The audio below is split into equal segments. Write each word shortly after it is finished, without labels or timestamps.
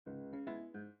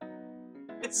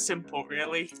It's simple,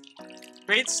 really.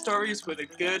 Great stories with a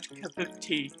good cup of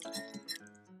tea.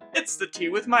 It's the Tea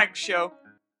with Mike show.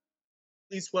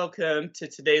 Please welcome to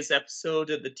today's episode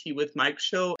of the Tea with Mike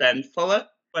show, Ben Fuller.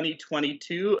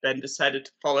 2022, Ben decided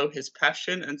to follow his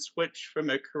passion and switch from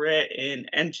a career in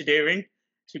engineering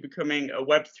to becoming a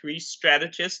Web3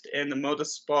 strategist in the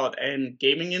motorsport and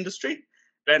gaming industry.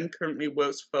 Ben currently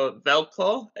works for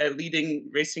Velcor, a leading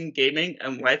racing, gaming,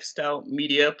 and lifestyle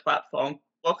media platform.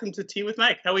 Welcome to Tea with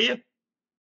Mike. How are you?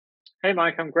 Hey,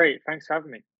 Mike, I'm great. Thanks for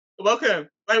having me. Welcome.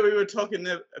 Like we were talking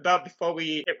about before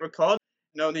we hit record,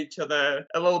 known each other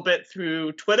a little bit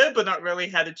through Twitter, but not really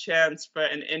had a chance for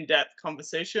an in-depth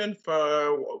conversation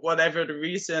for whatever the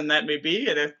reason that may be.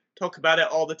 And I talk about it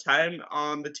all the time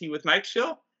on the Tea with Mike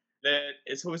show. That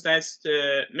it's always nice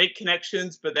to make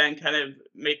connections, but then kind of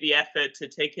make the effort to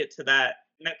take it to that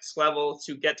next level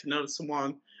to get to know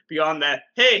someone beyond that.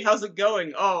 Hey, how's it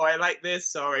going? Oh, I like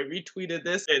this, or I retweeted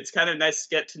this. It's kind of nice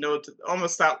to get to know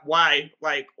almost that why.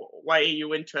 Like, why are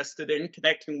you interested in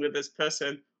connecting with this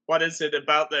person? What is it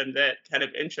about them that kind of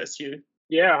interests you?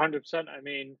 Yeah, 100%. I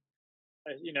mean,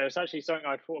 it's actually something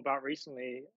I thought about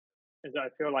recently is that I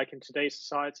feel like in today's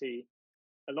society,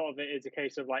 a lot of it is a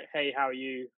case of like, hey, how are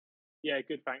you? Yeah,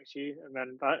 good, thanks, you. And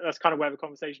then that's kind of where the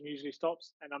conversation usually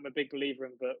stops. And I'm a big believer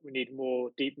in that we need more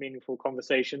deep, meaningful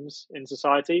conversations in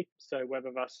society. So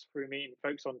whether that's through meeting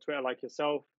folks on Twitter like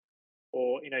yourself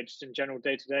or, just in general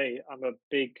day to day, I'm a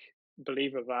big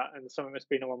believer of that and something that's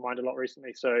been on my mind a lot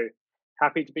recently. So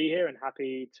happy to be here and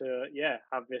happy to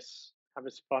have this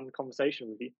fun conversation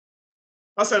with you.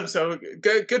 Awesome. So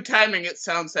good timing, it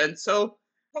sounds. And so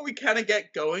before we kind of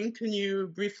get going, can you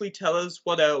briefly tell us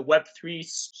what a Web3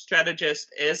 strategist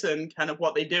is and kind of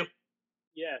what they do?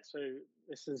 Yeah, so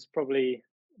this is probably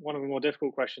one of the more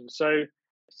difficult questions. So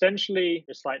essentially,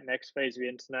 it's like next phase of the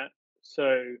internet.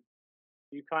 So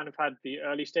you kind of had the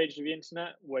early stages of the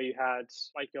internet where you had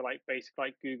like your like basic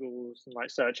like Google's and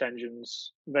like search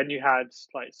engines. Then you had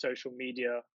like social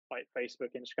media like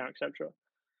Facebook, Instagram, etc.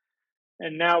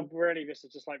 And now really this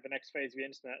is just like the next phase of the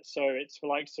internet. So it's the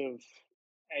likes of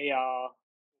AR,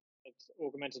 it's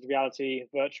augmented reality,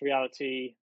 virtual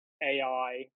reality,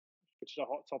 AI, which is a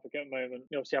hot topic at the moment.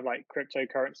 You obviously have like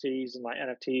cryptocurrencies and like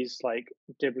NFTs like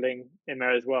dibbling in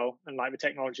there as well, and like the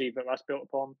technology that that's built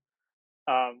upon,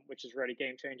 which is really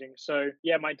game changing. So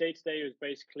yeah, my day to day was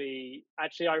basically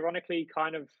actually ironically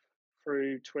kind of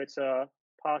through Twitter,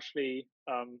 partially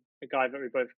a guy that we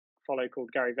both follow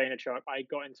called Gary Vaynerchuk. I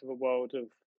got into the world of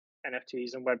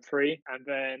NFTs and Web3, and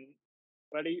then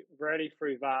really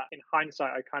through that, in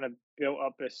hindsight, I kind of built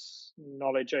up this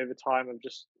knowledge over time of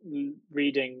just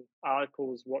reading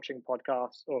articles, watching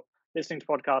podcasts, or listening to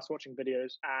podcasts, watching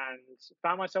videos, and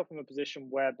found myself in a position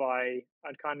whereby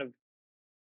I'd kind of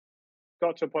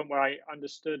got to a point where I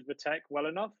understood the tech well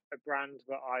enough. A brand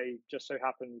that I just so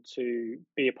happened to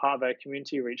be a part of their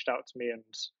community reached out to me and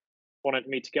wanted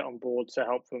me to get on board to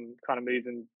help them kind of move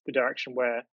in the direction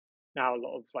where now a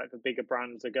lot of like the bigger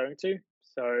brands are going to.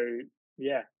 So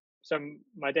yeah, so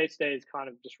my day to day is kind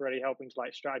of just really helping to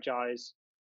like strategize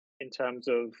in terms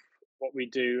of what we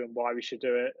do and why we should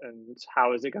do it and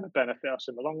how is it going to benefit us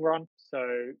in the long run.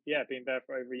 So yeah, been there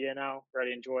for over a year now,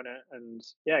 really enjoying it, and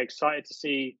yeah, excited to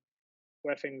see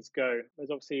where things go. There's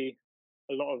obviously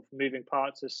a lot of moving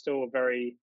parts. It's still a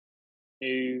very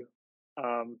new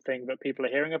thing that people are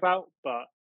hearing about, but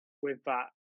with that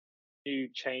new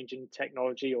change in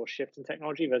technology or shift in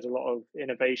technology, there's a lot of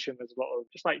innovation. There's a lot of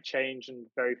just like change and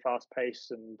very fast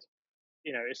pace, and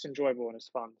it's enjoyable and it's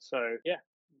fun. So yeah,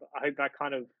 I hope that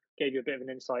kind of gave you a bit of an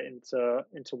insight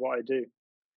into what I do.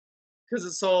 Because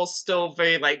it's all still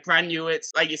very like brand new.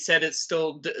 It's like you said, it's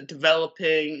still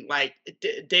developing like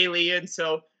daily, and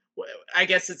so I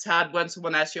guess it's hard when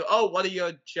someone asks you, "Oh, what are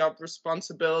your job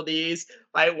responsibilities?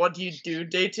 Like, what do you do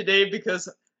day to day?"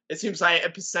 Because it seems like a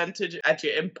percentage at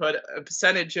your input, a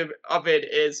percentage of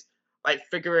it is like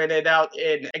figuring it out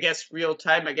in, I guess, real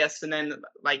time, I guess, and then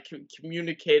like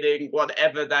communicating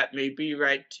whatever that may be,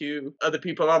 right, to other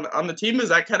people on the team. Is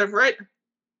that kind of right?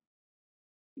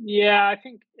 Yeah, I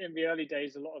think in the early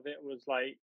days, a lot of it was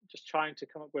like just trying to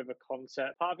come up with a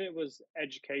concept. Part of it was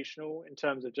educational in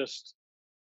terms of just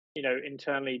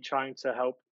internally trying to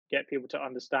help get people to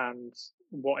understand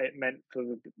what it meant for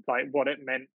like what it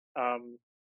meant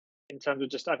in terms of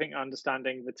just I think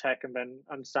understanding the tech and then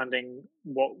understanding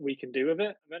what we can do with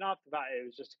it. And then after that, it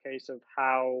was just a case of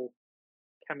how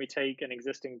can we take an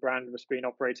existing brand that's been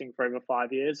operating for over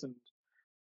 5 years and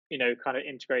kind of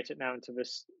integrate it now into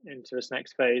this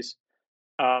next phase.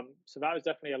 So that was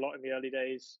definitely a lot in the early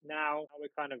days. Now we're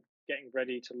kind of getting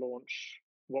ready to launch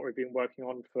what we've been working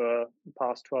on for the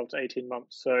past 12 to 18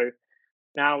 months. So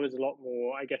Now is a lot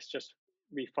more, I guess, just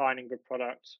refining the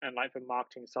product and like the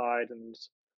marketing side and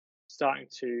starting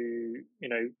to,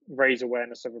 raise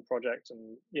awareness of a project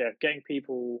and yeah, getting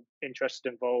people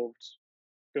interested, involved,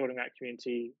 building that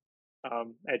community,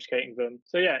 educating them.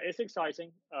 So yeah, it's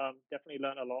exciting. Definitely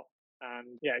learned a lot, and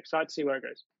yeah, excited to see where it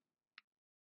goes.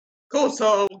 Cool.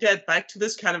 So we'll get back to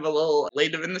this kind of a little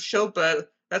later in the show, but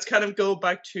let's kind of go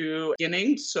back to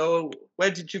beginning. So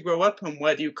where did you grow up and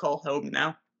where do you call home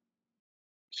now?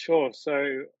 Sure. So if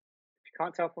you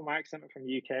can't tell from my accent, I'm from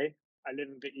the UK. I live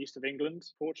a bit east of England.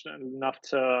 Fortunate enough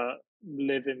to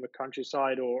live in the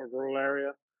countryside or a rural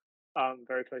area,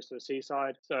 very close to the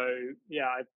seaside. So yeah,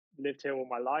 I've lived here all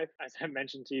my life. As I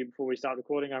mentioned to you before we start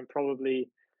recording, I'm probably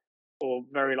or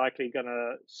very likely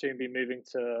gonna soon be moving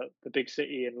to the big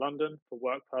city in London for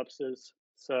work purposes.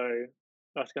 So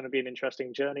that's going to be an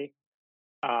interesting journey.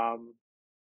 Um,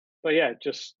 but yeah,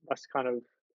 just that's kind of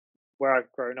where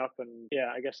I've grown up, and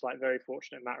yeah, I guess like very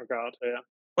fortunate in that regard. So, yeah,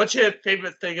 What's your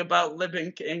favorite thing about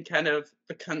living in kind of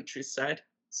the countryside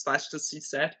slash the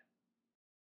seaside?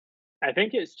 I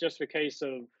think it's just a case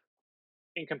of,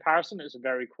 in comparison, it's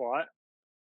very quiet,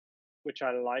 which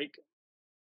I like.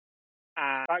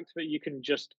 And the fact that you can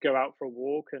just go out for a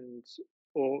walk and,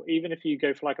 or even if you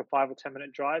go for like a 5 or 10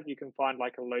 minute drive, you can find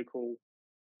like a local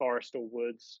forest or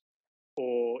woods,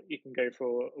 or you can go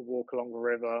for a walk along the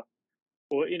river.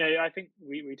 Or, I think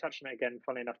we touched on it again,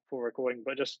 funny enough, before recording,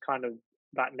 but just kind of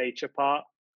that nature part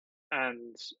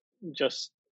and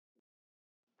just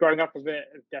growing up a bit,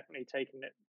 I've definitely taken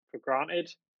it for granted,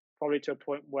 probably to a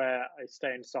point where I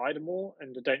stay inside more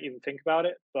and I don't even think about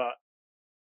it. But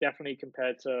definitely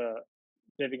compared to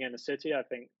living in a city, I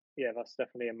think, yeah, that's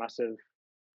definitely a massive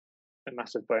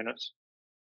bonus.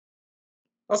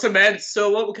 Awesome, man. So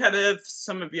what were kind of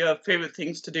some of your favorite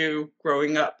things to do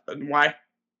growing up and why?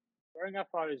 Growing up,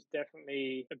 I was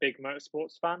definitely a big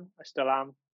motorsports fan. I still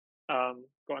am.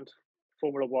 Got into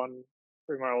Formula One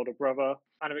through my older brother.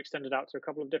 Kind of extended out to a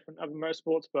couple of different other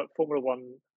motorsports, but Formula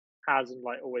One has and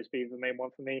like always be the main one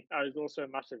for me. I was also a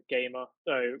massive gamer.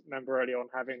 So remember early on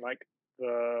having like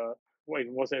the what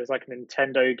even was it? It was like a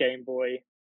Nintendo Game Boy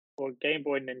or Game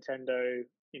Boy Nintendo,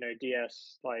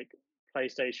 DS, like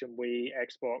PlayStation, Wii,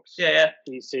 Xbox, Yeah, yeah.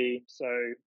 PC. So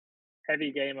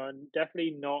heavy gamer.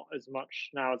 Definitely not as much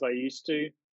now as I used to,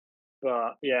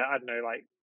 but yeah, I don't know, like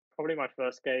probably my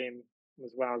first game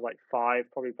was when I was like 5,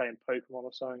 probably playing Pokemon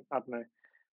or something. I don't know.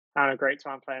 I had a great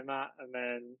time playing that, and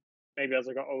then maybe as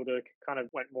I got older, kind of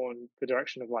went more in the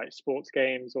direction of like sports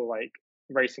games or like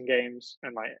racing games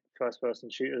and like first person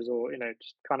shooters or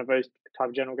just kind of those type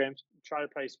of general games. Try to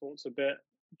play sports a bit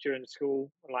during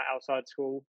school and like outside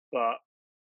school, but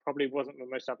probably wasn't the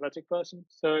most athletic person.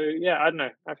 So yeah, I don't know.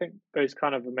 I think those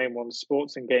kind of the main ones,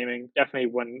 sports and gaming, definitely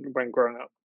when growing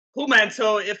up. Cool, man.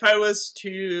 So if I was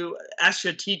to ask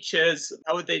your teachers,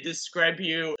 how would they describe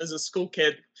you as a school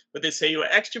kid? Would they say you were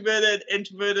extroverted,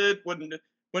 introverted,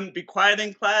 wouldn't be quiet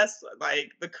in class,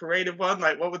 like the creative one?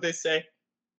 Like what would they say? I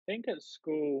think at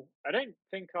school, I don't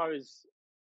think I was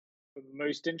the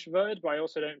most introverted, but I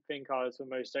also don't think I was the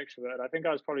most extroverted. I think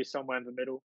I was probably somewhere in the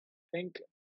middle. I think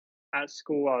at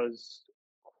school I was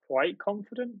quite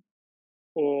confident,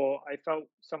 or I felt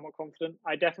somewhat confident.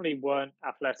 I definitely weren't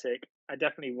athletic. I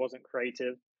definitely wasn't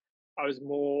creative. I was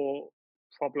more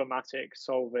problematic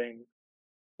solving,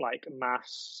 like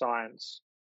maths, science,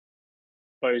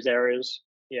 those areas.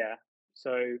 Yeah.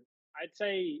 So I'd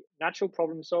say natural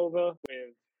problem solver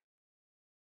with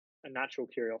a natural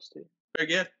curiosity. Very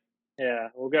good. Yeah,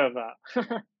 we'll go with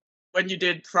that. When you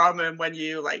did prom and when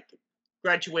you like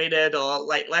graduated or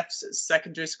like left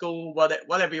secondary school,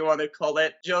 whatever you want to call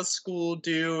it, did your school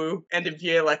do end of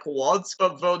year like awards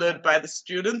but voted by uh, the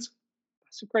students?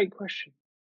 that's a great question.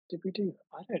 Did we do?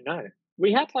 I don't know.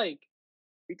 We had like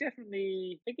we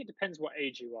definitely I think it depends what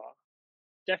age you are.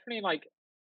 Definitely like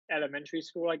elementary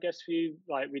school, I guess for you.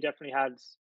 Like we definitely had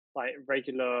like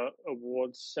regular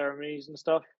awards ceremonies and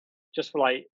stuff, just for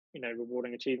like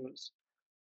rewarding achievements.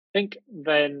 I think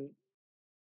then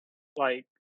like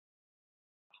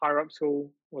higher up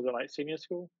school was it like senior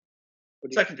school?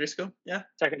 Would you Secondary school, yeah.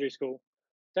 secondary school?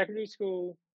 Secondary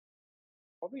school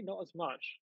probably not as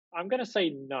much. I'm gonna say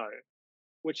no,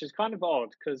 which is kind of odd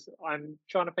because I'm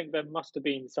trying to think there must have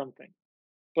been something,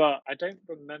 but I don't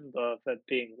remember there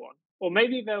being one. Or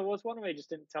maybe there was one and they just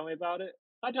didn't tell me about it.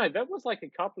 I don't know. There was like a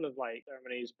couple of like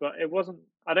ceremonies, but it wasn't.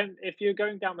 I don't. If you're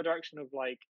going down the direction of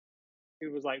like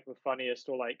who was like the funniest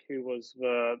or like who was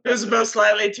the Who's best most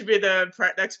looking, likely to be the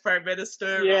next prime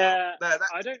minister or yeah,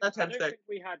 I don't. that I type of don't thing? think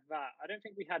we had that. I don't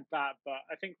think we had that, but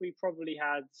I think we probably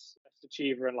had best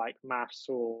achiever in like maths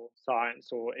or science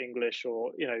or English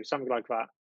or something like that.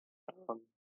 Um,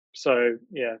 so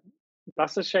yeah,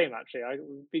 that's a shame actually. I've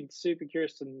been super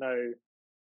curious to know,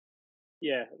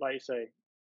 yeah, like you say,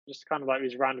 just kind of like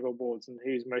these random awards and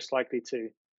who's most likely to.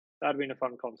 That'd been a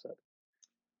fun concept.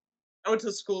 I went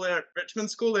to school at Richmond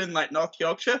School in like North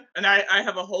Yorkshire, and I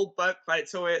have a whole book like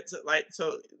so it's like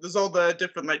so there's all the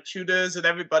different like tutors and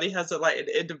everybody has a like an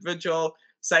individual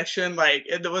section like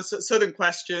and there was certain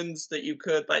questions that you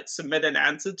could like submit an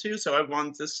answer to, so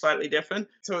everyone's is slightly different.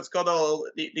 So it's got all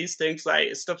these things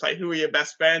like stuff like who are your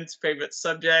best friends, favorite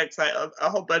subjects, like a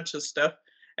whole bunch of stuff.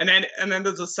 And then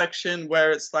there's a section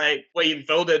where it's like where you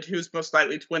voted who's most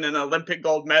likely to win an Olympic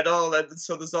gold medal, and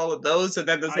so there's all of those. And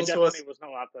then there's I also a definitely was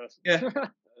not that yeah.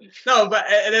 person. No, but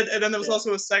and then there was Yeah,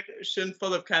 also a section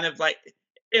full of kind of like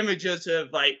images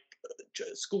of like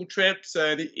school trips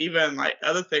and even like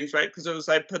other things, right? Because it was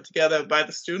like put together by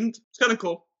the student. It's kind of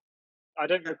cool. I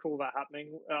don't recall that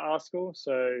happening at our school,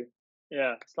 so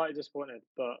yeah, slightly disappointed,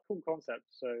 but cool concept.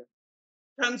 So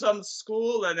Depends on the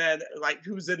school and then like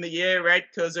who's in the year, right?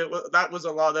 Because that was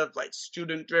a lot of like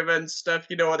student driven stuff.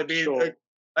 You know what I mean? sure,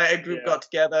 A group yeah, got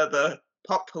together, the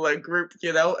popular group,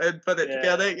 and put it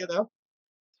yeah, together.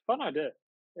 fun idea.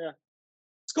 Yeah,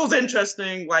 School's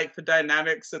interesting, like for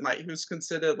dynamics and like who's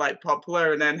considered like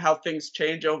popular, and then how things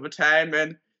change over time.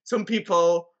 And some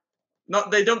people,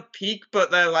 not they don't peak,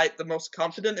 but they're like the most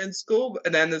confident in school.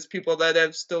 And then there's people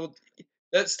that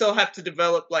still have to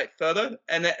develop like further.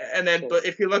 And then, sure. but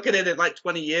if you look at it in like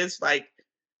 20 years, like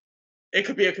it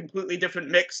could be a completely different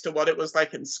mix to what it was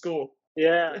like in school.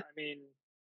 Yeah, I mean,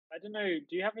 I don't know.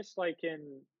 Do you have this like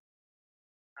in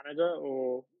Canada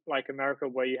or like America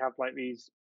where you have like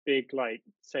these big, like,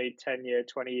 say, 10-year,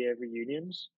 20-year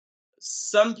reunions?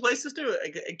 Some places do.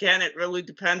 Again, it really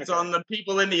depends Okay, on the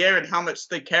people in the air and how much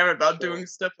they care about sure. doing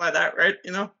stuff like that, right?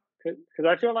 Because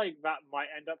I feel like that might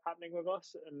end up happening with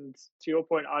us. And to your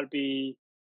point, I'd be,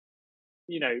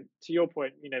 to your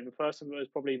point, the person that was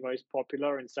probably most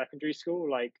popular in secondary school,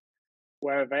 like,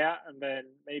 where are they at? And then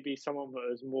maybe someone that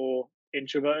was more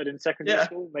introverted in secondary Yeah,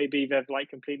 school, maybe they've like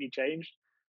completely changed.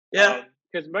 yeah.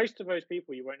 Because most of those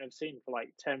people you won't have seen for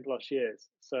like 10 plus years.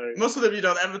 So Most of them you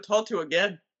don't ever talk to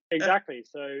again. Yeah. exactly.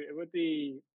 So it would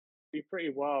be pretty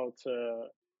wild to,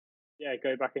 yeah,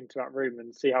 go back into that room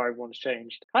and see how everyone's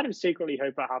changed. Kind of secretly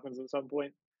hope that happens at some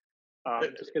point.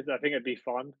 Just because I think it'd be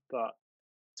fun. But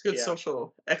It's a good yeah.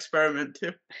 social experiment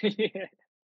too. Yeah.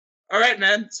 All right,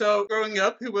 man. So growing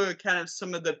up, who were kind of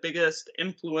some of the biggest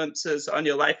influences on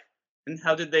your life, and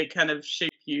how did they kind of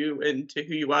shape you into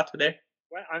who you are today?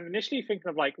 Well, I'm initially thinking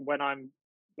of like when I'm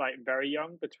like very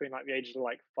young, between like the ages of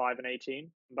like 5 and 18.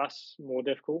 That's more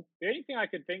difficult. The only thing I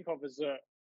could think of is that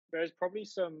there's probably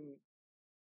some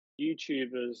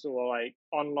YouTubers or like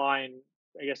online,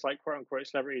 I guess like quote unquote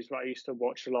celebrities that I used to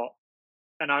watch a lot,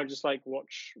 and I would just like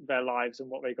watch their lives and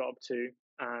what they got up to,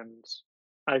 and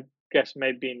I guess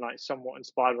maybe being like somewhat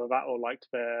inspired by that or liked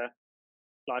their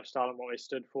lifestyle and what they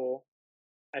stood for.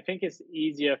 I think it's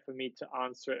easier for me to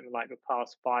answer it in like the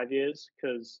past 5 years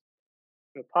because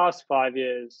the past 5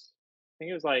 years, I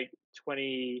think it was like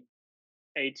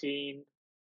 2018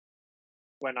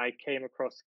 when I came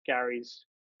across Gary's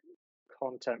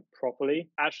content properly.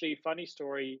 Actually, funny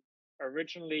story.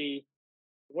 Originally,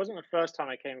 it wasn't the first time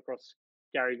I came across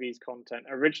Gary V's content.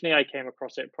 Originally, I came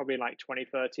across it probably in like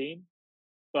 2013.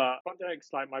 But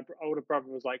context, like my older brother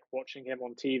was like watching him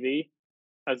on TV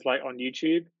as like on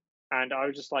YouTube, and I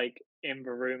was just like in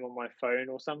the room on my phone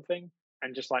or something,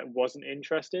 and just like wasn't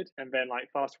interested. And then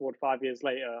like fast forward 5 years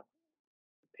later,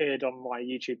 appeared on my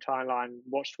YouTube timeline,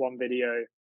 watched one video,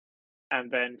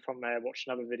 and then from there watched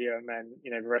another video, and then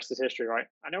the rest is history, right?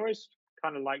 And I always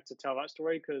kind of like to tell that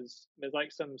story because there's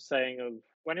like some saying of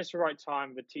when it's the right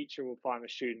time, the teacher will find the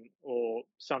student, or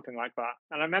something like that.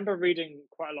 And I remember reading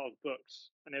quite a lot of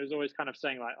books, and it was always kind of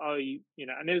saying like, oh,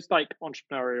 and it was like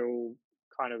entrepreneurial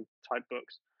kind of type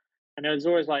books, and it was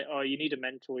always like, oh, you need a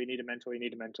mentor, you need a mentor, you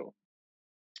need a mentor.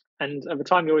 And at the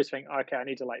time, you always think, okay, I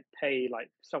need to like pay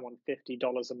like someone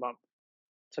 $50 a month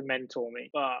to mentor me.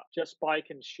 But just by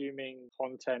consuming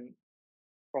content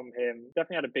from him,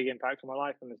 definitely had a big impact on my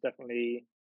life, and has definitely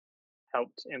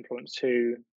helped influence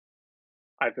who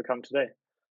I've become today.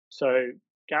 So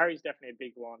Gary's definitely a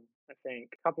big one. I think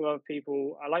a couple of other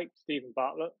people. I like Stephen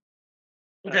Bartlett,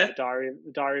 Okay. the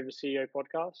Diary of the CEO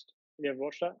podcast. Have you ever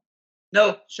watched that?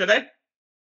 No, should I?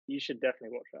 You should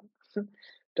definitely watch that.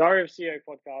 Diary of CEO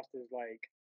podcast is like,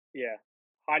 yeah,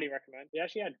 highly recommend. We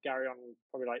actually had Gary on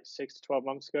probably like 6 to 12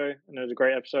 months ago, and it was a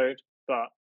great episode. But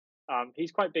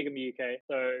he's quite big in the UK,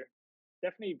 so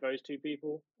definitely those two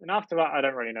people. And after that, I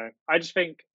don't really know. I just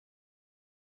think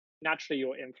naturally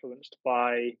you're influenced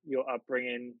by your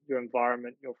upbringing, your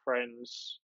environment, your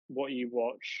friends, what you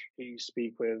watch, who you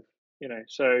speak with,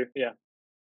 So yeah,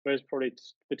 those are probably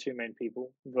the two main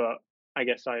people that I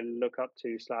guess I look up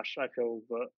to slash I feel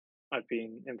that I've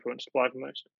been influenced by the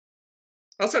most.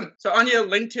 Awesome. So on your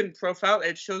LinkedIn profile,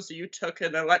 it shows that you took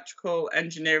an electrical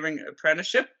engineering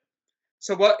apprenticeship.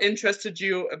 So what interested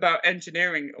you about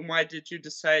engineering and why did you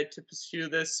decide to pursue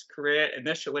this career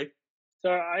initially?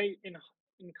 So in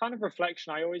kind of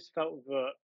reflection, I always felt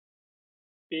that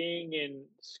being in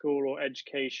school or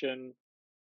education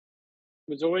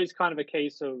was always kind of a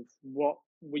case of what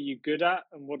were you good at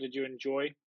and what did you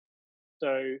enjoy.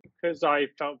 So because I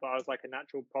felt that I was like a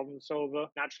natural problem solver,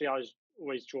 naturally I was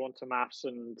always drawn to maths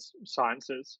and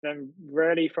sciences. Then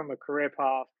really from a career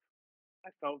path, I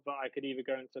felt that I could either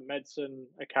go into medicine,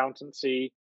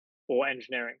 accountancy, or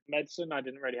engineering. Medicine, I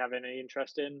didn't really have any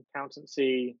interest in.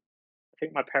 Accountancy, I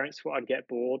think my parents thought I'd get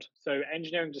bored. So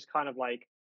engineering just kind of like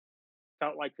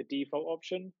felt like the default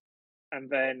option. And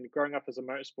then growing up as a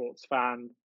motorsports fan,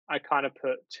 I kind of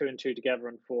put two and two together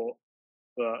and thought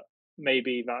that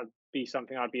maybe that'd be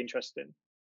something I'd be interested in.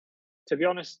 To be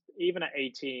honest, even at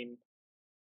 18,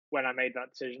 when I made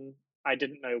that decision, I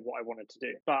didn't know what I wanted to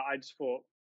do. But I just thought,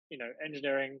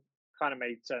 engineering kind of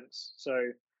made sense. So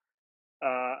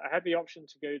I had the option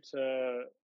to go to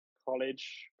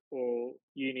college or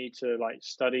uni to like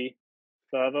study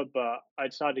further, but I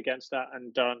decided against that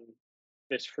and done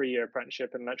this 3 year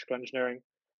apprenticeship in electrical engineering.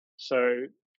 So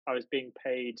I was being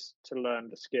paid to learn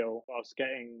the skill. I was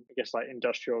getting, I guess, like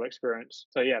industrial experience.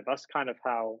 So yeah, that's kind of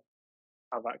how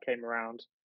that came around.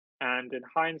 And in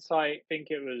hindsight, I think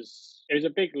it was a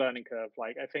big learning curve.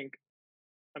 Like I think,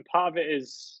 and part of it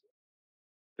is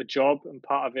the job, and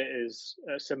part of it is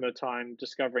at a similar time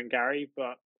discovering Gary.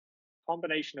 But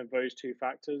combination of those two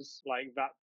factors, like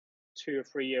that 2 or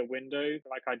 3 year window,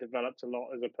 like I developed a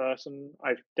lot as a person.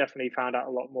 I've definitely found out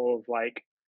a lot more of like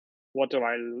what do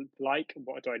I like,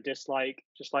 what do I dislike,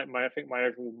 just like my I think my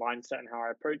overall mindset and how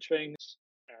I approach things,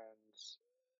 and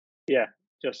yeah,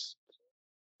 just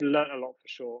learned a lot for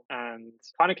sure, and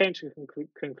kind of came to a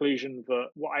conclusion that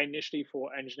what I initially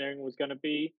thought engineering was going to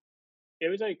be, it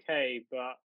was okay,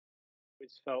 but it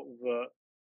felt that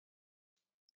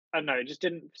I don't know, it just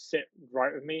didn't sit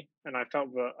right with me, and I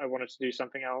felt that I wanted to do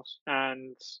something else,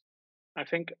 and I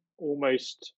think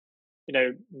almost,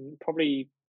 probably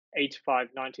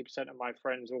 85, 90% of my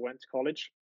friends all went to college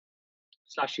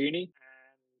slash uni. And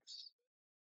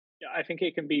yeah, I think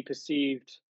it can be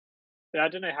perceived, I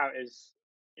don't know how it is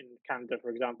in Canada, for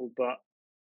example, but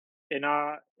in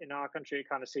our country, it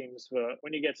kind of seems that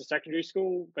when you get to secondary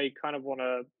school, they kind of want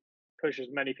to push as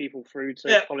many people through to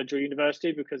Yeah, college or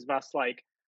university because that's like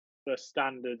the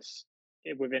standards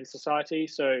within society.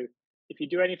 So if you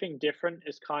do anything different,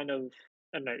 it's kind of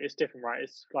I don't know, it's different, right?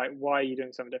 It's like why are you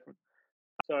doing something different?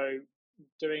 So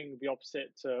doing the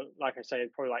opposite to, like I say,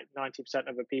 probably like 90%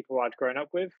 of the people I'd grown up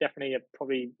with, definitely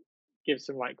probably gives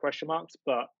some like question marks.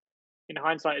 But in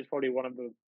hindsight, it's probably one of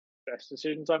the best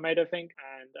decisions I made, I think.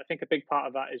 And I think a big part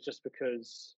of that is just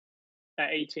because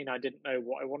at 18, I didn't know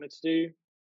what I wanted to do,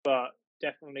 but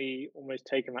definitely almost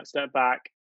taking that step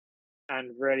back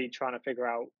and really trying to figure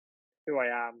out who I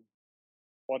am,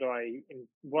 what do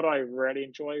I really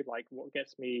enjoy, like what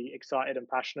gets me excited and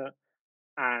passionate,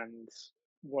 and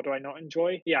what do I not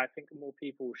enjoy? Yeah, I think more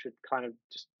people should kind of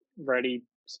just really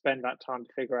spend that time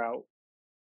to figure out,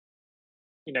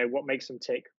 what makes them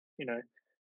tick, you know,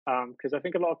 because I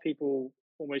think a lot of people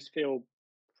almost feel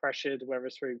pressured, whether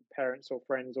it's through parents or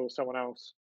friends or someone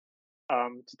else,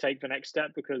 to take the next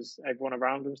step because everyone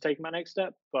around them is taking that next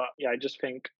step. But yeah, I just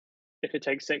think if it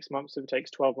takes 6 months, if it takes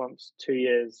 12 months, 2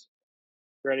 years,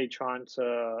 really trying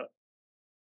to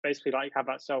basically like have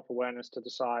that self awareness to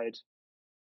decide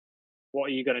what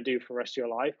are you going to do for the rest of your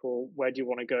life or where do you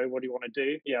want to go, what do you want to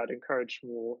do. Yeah, I'd encourage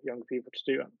more young people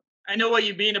to do that. I know what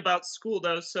you mean about school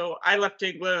though. So I left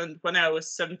England when I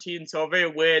was 17, so a very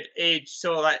weird age.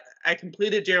 So like I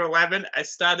completed year 11, I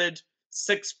started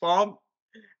sixth form,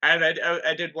 and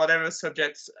I did whatever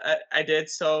subjects I did.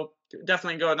 So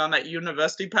definitely going on that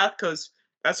university path because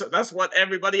that's what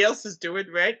everybody else is doing,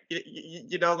 right?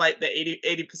 Like the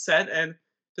 80%, and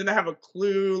didn't have a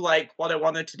clue like what I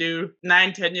wanted to do.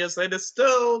 9, 10 years later,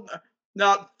 still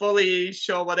not fully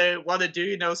sure what I want to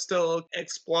do. Still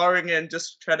exploring and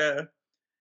just try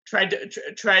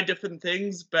different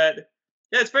things. But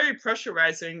yeah, it's very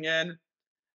pressurizing, and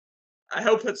I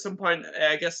hope at some point,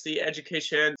 I guess the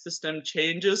education system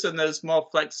changes and there's more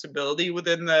flexibility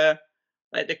within the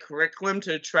curriculum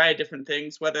to try different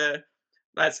things, whether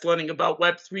that's learning about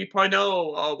Web 3.0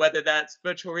 or whether that's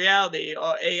virtual reality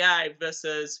or AI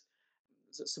versus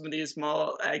some of these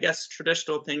more, I guess,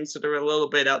 traditional things that are a little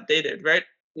bit outdated, right?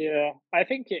 Yeah, I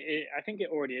think it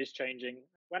already is changing.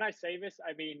 When I say this,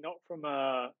 I mean not from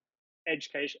a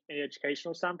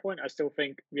educational standpoint. I still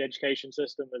think the education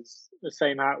system is the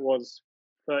same how it was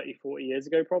 30, 40 years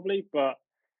ago, probably. But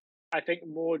I think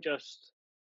more just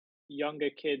younger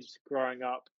kids growing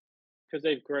up because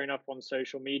they've grown up on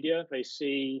social media. They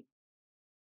see,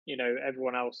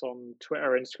 everyone else on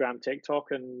Twitter, Instagram,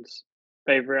 TikTok, and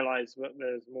they've realized that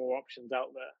there's more options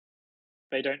out there.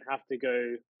 They don't have to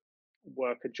go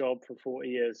work a job for 40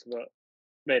 years that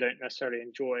they don't necessarily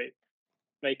enjoy.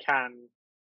 They can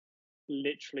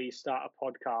literally start a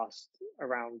podcast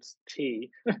around tea,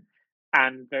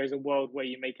 and there's a world where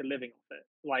you make a living off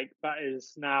it. Like that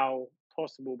is now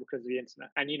possible because of the internet.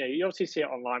 And you obviously see it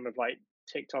online with like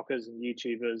TikTokers and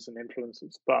YouTubers and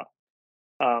influencers, but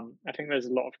I think there's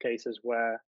a lot of cases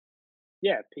where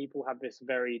people have this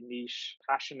very niche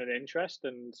passion and interest,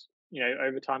 and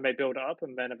over time they build it up,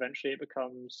 and then eventually it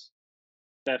becomes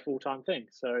their full time thing.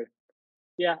 So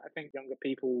yeah, I think younger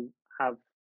people have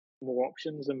more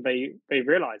options, and they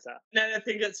realize that. And I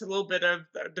think it's a little bit of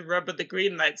the rub of the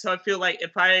green light. So I feel like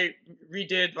if I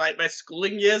redid like my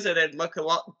schooling years, it'd look a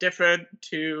lot different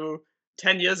to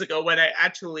 10 years ago when I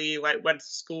actually like went to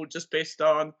school just based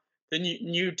on the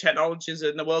new technologies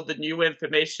in the world, the new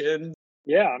information.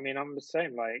 Yeah, I mean, I'm the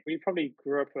same. Like, we probably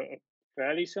grew up at a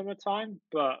fairly similar time,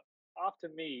 but after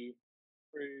me,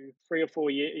 through 3 or 4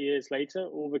 years later,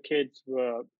 all the kids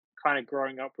were kind of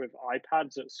growing up with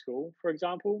iPads at school, for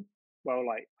example. Well,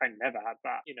 like, I never had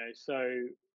that. So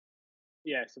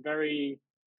yeah, it's a very,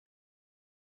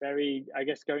 very, I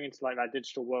guess, going into like that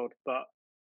digital world, but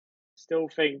still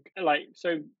think like,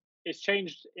 so it's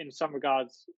changed in some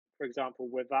regards, for example,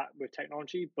 with that, with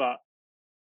technology, but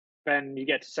then you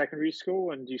get to secondary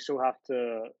school and you still have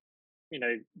to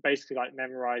basically like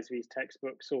memorize these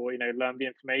textbooks or, learn the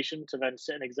information to then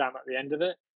sit an exam at the end of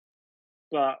it.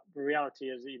 But the reality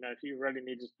is, if you really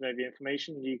needed to know the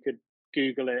information, you could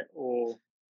Google it or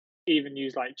even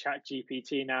use like Chat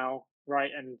GPT now,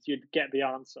 right? And you'd get the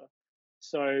answer.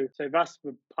 So that's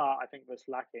the part I think that's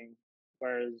lacking.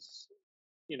 Whereas,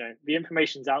 the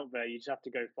information's out there, you just have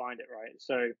to go find it, right?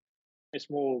 So it's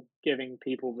more giving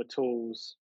people the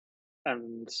tools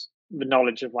and the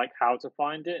knowledge of like how to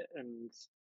find it, and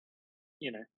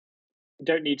you know you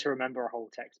don't need to remember a whole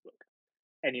textbook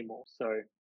anymore. So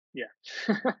yeah.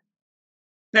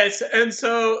 Nice. And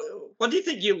so, what do you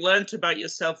think you learned about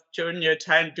yourself during your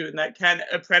time doing that kind of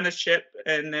apprenticeship?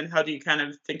 And then, how do you kind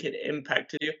of think it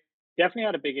impacted you? Definitely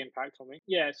had a big impact on me.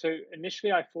 Yeah, so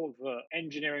initially I thought that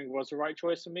engineering was the right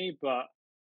choice for me, but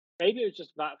maybe it was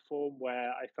just that form where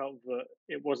I felt that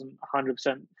it wasn't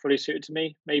 100% fully suited to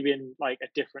me. Maybe in like a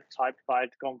different type, if I'd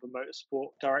gone the motorsport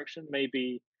direction,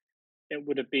 maybe it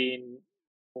would have been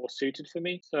more suited for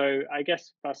me. So I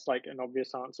guess that's like an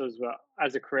obvious answer is that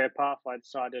as a career path, I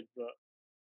decided that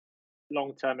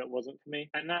long term it wasn't for me.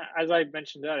 And that, as I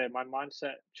mentioned earlier, my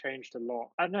mindset changed a lot.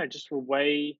 I don't know, just the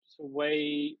way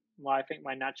my, I think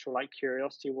my natural like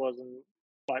curiosity was, and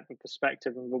like the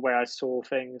perspective and the way I saw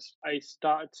things. I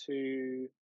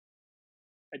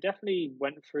definitely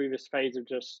went through this phase of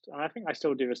just, and I think I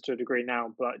still do this to a degree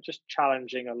now, but just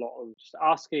challenging a lot of just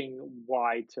asking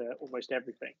why to almost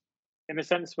everything. In the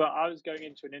sense that I was going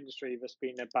into an industry that's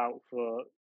been about for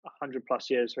 100 plus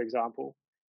years, for example,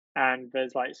 and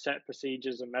there's like set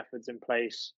procedures and methods in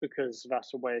place because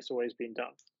that's the way it's always been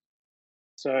done.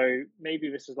 So maybe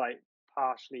this is like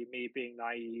partially me being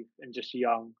naive and just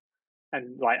young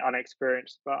and like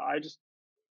unexperienced, but I just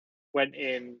went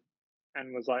in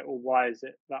and was like, well, why is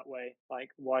it that way? Like,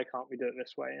 why can't we do it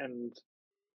this way? And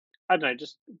I don't know,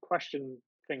 just question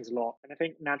things a lot. And I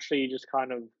think naturally you just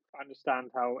kind of understand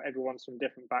how everyone's from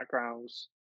different backgrounds,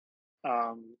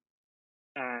 um,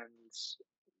 and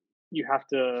you have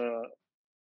to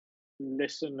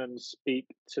listen and speak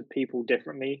to people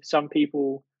differently. Some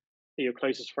people are your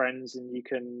closest friends and you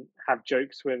can have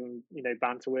jokes with and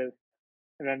banter with,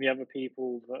 and then the other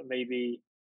people that maybe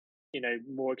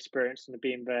more experienced and have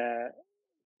been there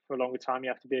for a longer time, you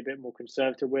have to be a bit more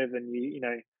conservative with, and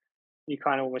you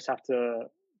kind of almost have to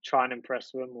try and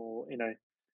impress them, or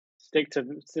stick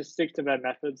to their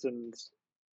methods, and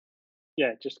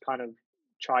yeah, just kind of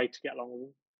try to get along with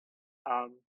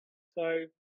them. So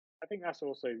I think that's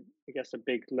also, I guess, a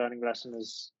big learning lesson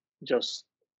is just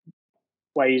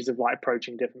ways of like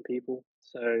approaching different people.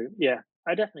 So yeah,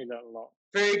 I definitely learned a lot.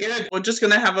 Very good. We're just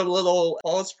going to have a little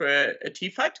pause for a tea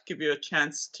fight to give you a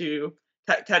chance to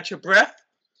catch your breath.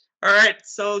 All right.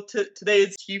 So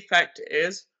today's tea fact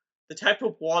is the type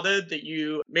of water that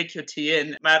you make your tea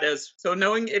in matters. So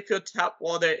knowing if your tap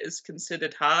water is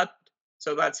considered hard,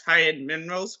 so that's high in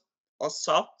minerals, or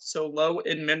soft, so low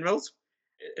in minerals,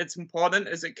 it's important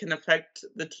is it can affect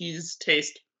the tea's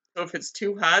taste. So if it's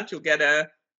too hard, you'll get a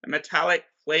metallic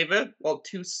flavor, while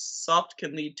too soft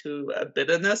can lead to a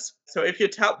bitterness. So if your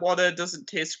tap water doesn't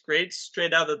taste great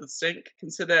straight out of the sink,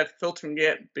 consider filtering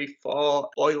it before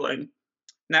boiling. And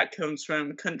that comes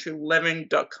from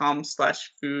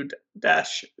countryliving.com/food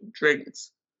dash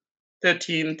drinks.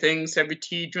 13 things every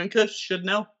tea drinker should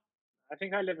know. I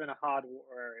think I live in a hard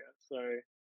water area, so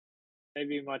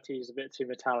maybe my tea is a bit too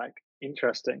metallic.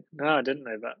 Interesting. No, I didn't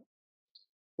know that.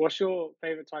 What's your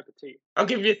favorite type of tea? I'll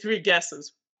give you three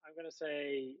guesses. I'm gonna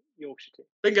say Yorkshire tea.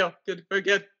 Bingo. Good. Very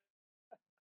good.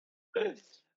 That's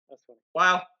funny.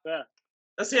 Wow. Yeah.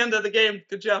 That's the end of the game.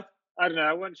 Good job. I don't know.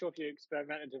 I wasn't sure if you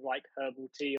experimented with like herbal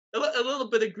tea. A little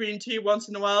bit of green tea once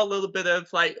in a while, a little bit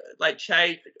of like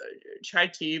chai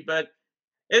tea, but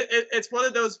it's one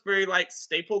of those very like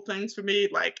staple things for me.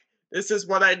 Like this is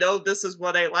what I know, this is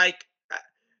what I like.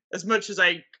 As much as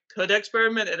I could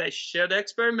experiment and I should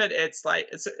experiment, it's like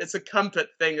it's a comfort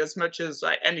thing as much as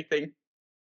like anything.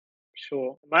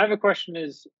 Sure. My other question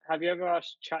is: have you ever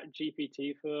asked Chat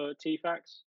GPT for tea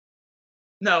facts?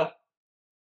 No.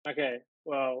 Okay.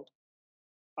 Well,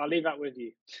 I'll leave that with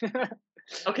you.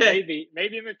 Okay.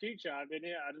 Maybe in the future. I mean,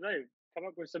 yeah, I don't know. Come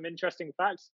up with some interesting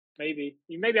facts. Maybe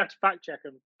you maybe have to fact check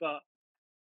them, but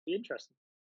be interesting.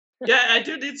 Yeah, I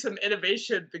do need some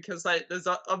innovation because like there's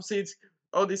obviously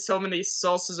only so many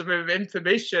sources of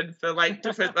information for like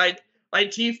different like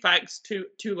tea facts to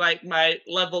like my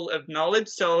level of knowledge.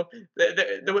 So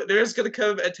there is going to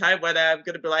come a time when I'm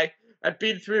going to be like I've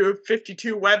been through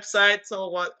 52 websites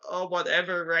or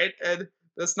whatever, right? And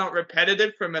that's not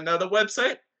repetitive from another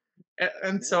website,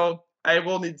 and Yeah. so I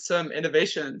will need some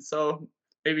innovation. So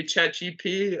maybe Chat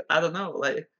GP, I don't know,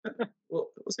 like we'll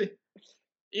see.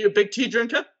 You a big tea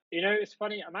drinker? You know, it's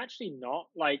funny. I'm actually not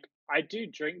like I do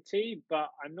drink tea, but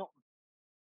I'm not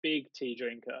big tea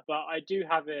drinker. But I do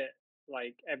have it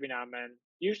like every now and then.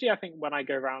 Usually, I think when I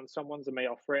go around, someone's may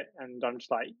offer it, and I'm just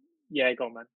like, yeah, go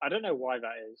on, man. I don't know why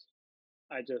that is.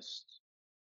 I just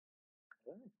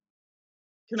I don't know.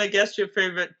 Can I guess your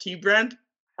favorite tea brand?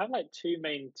 I have like two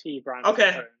main tea brands at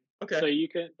Okay. home, Okay. so you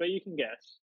can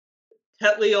guess.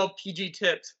 Tetley or PG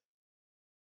Tips?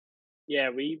 Yeah,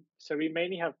 we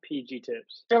mainly have PG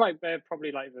tips. I feel like they're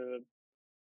probably like the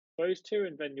those two,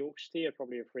 and then Yorkshire tea are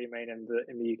probably the three main in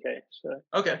the UK. So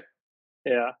Okay.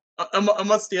 yeah. And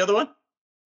what's the other one?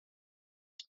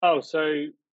 Oh, so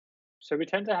we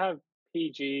tend to have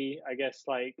PG, I guess,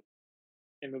 like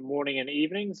in the morning and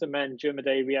evenings, and then during the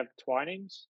day we have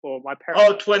twinings. Or my parents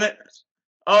Oh, have Twin. twinings.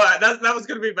 Oh, that was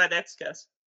gonna be my next guess.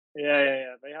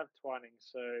 Yeah. They have twinings.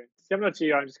 So similar to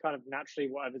you, I'm just kind of naturally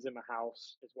whatever's in the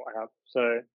house is what I have.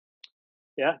 So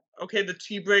yeah. Okay, the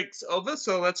tea break's over,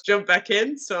 so let's jump back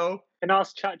in. So, And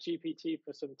ask ChatGPT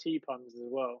for some tea puns as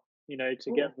well, to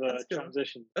oh, get the that's good.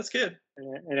 transition. That's good.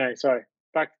 Anyway, sorry.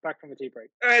 Back from the tea break.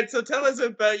 All right, so tell us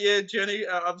about your journey.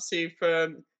 Obviously,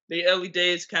 from the early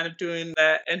days, kind of doing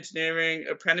that engineering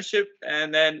apprenticeship,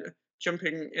 and then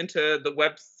jumping into the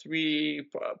Web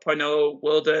 3.0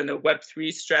 world and a Web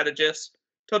 3 strategist.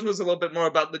 Talk to us a little bit more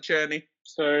about the journey.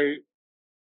 So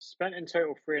spent in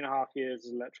total 3.5 years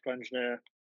as an electrical engineer.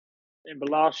 In the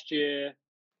last year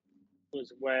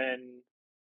was when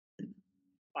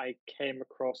I came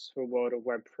across the world of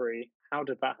Web3. How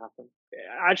did that happen? It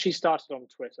actually started on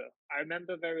Twitter. I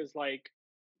remember there was like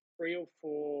 3 or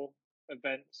 4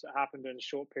 events that happened in a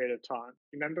short period of time.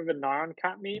 You remember the Nyan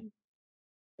Cat meme?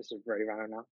 This is very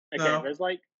random now. Okay, No. there's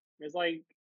like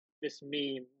this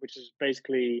meme which is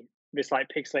basically this like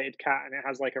pixelated cat and it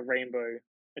has like a rainbow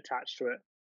attached to it.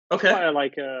 It's Okay. quite a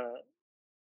like a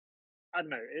I don't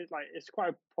know. It's quite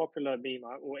a popular meme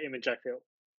or image. I feel.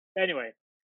 Anyway,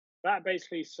 that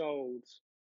basically sold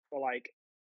for like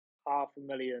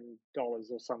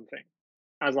 $500,000 or something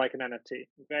as like an NFT.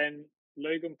 Then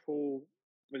Logan Paul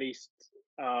released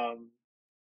um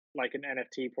like an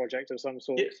NFT project of some Ye-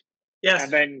 sort, Yes.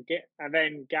 and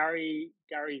then Gary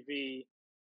V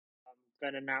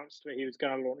then announced that he was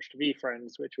going to launch the V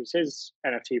Friends, which was his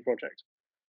NFT project.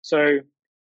 So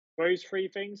those three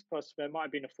things, plus there might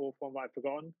have been a fourth one that I've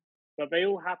forgotten, but they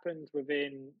all happened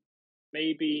within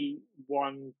maybe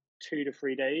 1, 2 to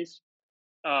 3 days.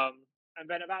 And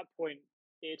then at that point,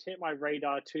 it hit my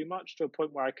radar too much to a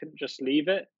point where I couldn't just leave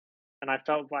it. And I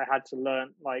felt that I had to learn,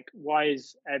 like, why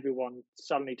is everyone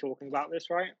suddenly talking about this,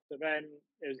 right? So then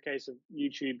it was a case of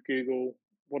YouTube, Google,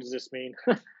 what does this mean?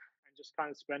 And just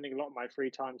kind of spending a lot of my free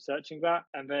time searching that.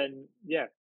 And then, yeah,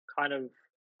 kind of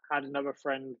had another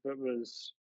friend that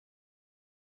was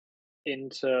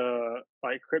into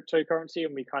like cryptocurrency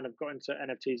and we kind of got into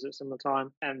NFTs at similar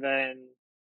time. And then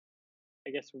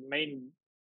I guess the main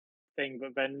thing,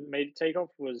 but then made it take off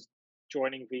was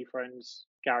joining VFriends,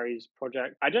 Gary's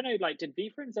project. I don't know, like, did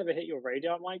VFriends ever hit your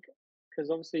radar, Mike? Because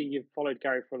obviously you've followed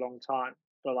Gary for a long time,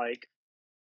 but like,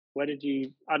 where did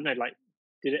you? I don't know, like,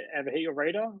 did it ever hit your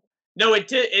radar? No, it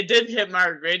did hit my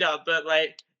radar, but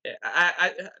like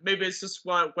I maybe it's just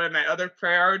one of my other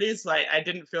priorities. Like I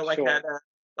didn't feel like I Sure.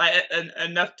 had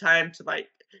enough time to like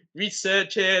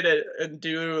research it and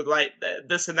do like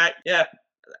this and that. Yeah,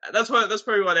 that's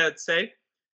probably what I'd say.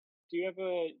 Do you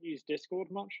ever use Discord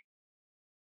much?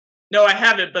 No, I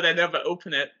have it, but I never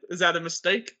open it. Is that a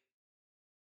mistake?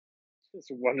 Just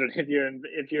wondering if you're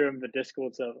in the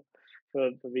Discord server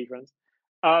for VFriends.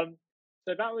 Um,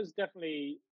 so that was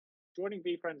definitely joining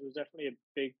VFriends was definitely a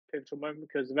big pivotal moment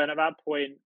because then at that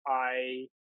point I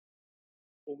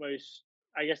almost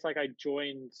I guess like I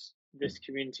joined this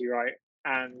community, right?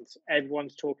 And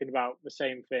everyone's talking about the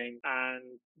same thing and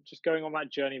just going on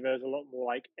that journey there's a lot more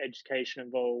like education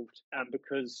involved, and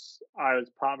because I was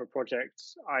part of a project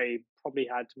I probably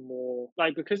had more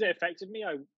like because it affected me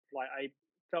I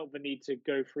felt the need to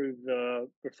go through the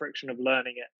friction of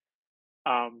learning it.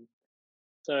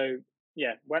 So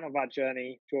yeah, went on that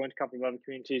journey, joined a couple of other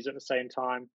communities at the same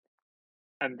time,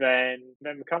 and then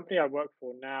the company I work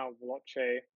for now,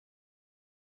 Veloce,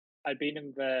 I'd been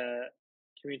in the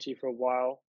community for a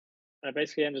while, and I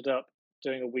basically ended up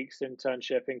doing a week's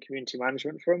internship in community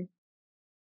management for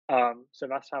them. So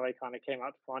that's how they kind of came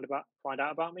out to find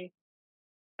out about me,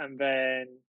 and then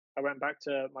I went back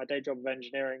to my day job of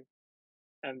engineering,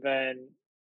 and then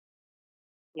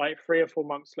like 3 or 4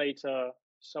 months later,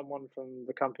 someone from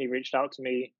the company reached out to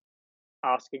me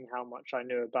asking how much I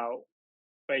knew about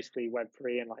basically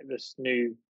Web3 and like this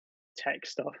new tech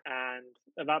stuff. And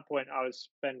at that point, I was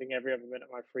spending every other minute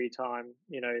of my free time,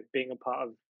 being a part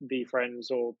of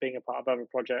VFriends or being a part of other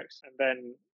projects. And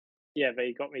then, yeah,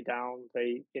 they got me down,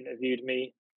 they interviewed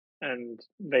me, and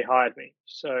they hired me.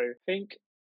 So I think,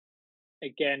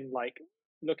 again, like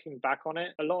looking back on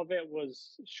it, a lot of it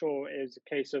was sure is a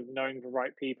case of knowing the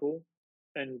right people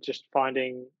and just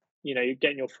finding,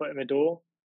 getting your foot in the door,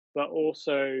 but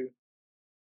also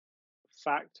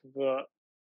fact that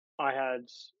I had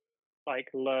like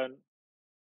learned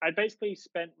I basically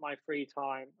spent my free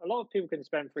time. A lot of people can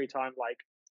spend free time like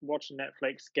watching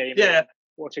Netflix, Yeah. gaming,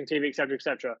 watching TV, etc.,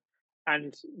 etc.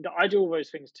 And I do all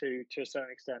those things too, to a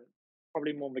certain extent.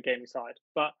 Probably more on the gaming side,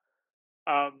 but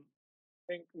I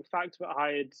think the fact that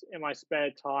I had in my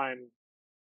spare time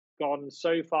gone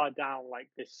so far down like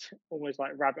this almost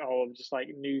like rabbit hole of just like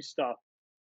new stuff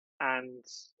and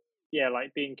yeah,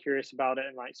 like being curious about it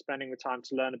and like spending the time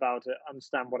to learn about it,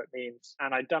 understand what it means.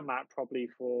 And I'd done that probably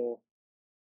for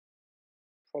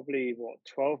probably what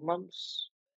 12 months,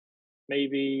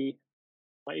 maybe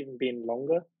might even been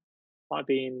longer. Might have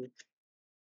been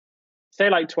say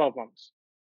like 12 months.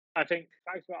 I think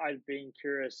the fact that I'd been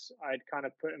curious, I'd kind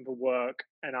of put in the work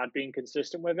and I'd been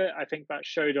consistent with it. I think that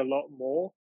showed a lot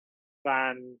more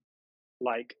than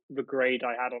like the grade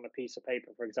I had on a piece of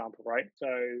paper, for example, right? So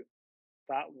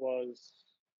that was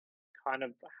kind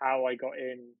of how I got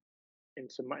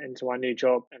into my new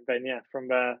job, and then yeah, from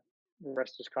there, the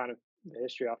rest is kind of the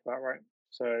history after that, right?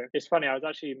 So it's funny. I was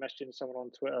actually messaging someone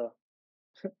on Twitter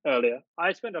earlier.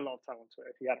 I spend a lot of time on Twitter.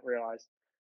 If you hadn't realized,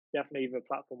 definitely the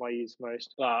platform I use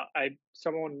most. But I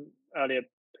someone earlier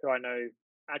who I know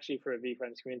actually through a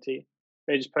VFriends community,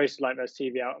 they just posted like their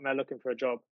CV out and they're looking for a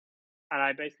job, and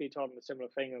I basically told them a similar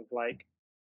thing of like,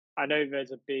 I know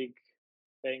there's a big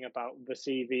thing about the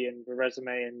CV and the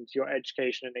resume and your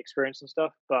education and experience and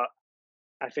stuff, but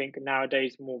I think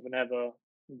nowadays more than ever,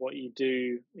 what you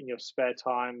do in your spare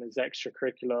time as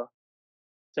extracurricular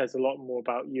says a lot more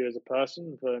about you as a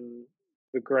person than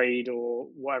the grade or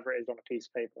whatever it is on a piece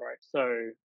of paper, right? So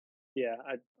yeah,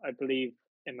 I believe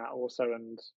in that also,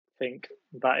 and think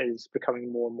that is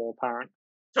becoming more and more apparent.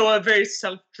 So a very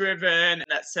self-driven,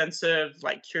 that sense of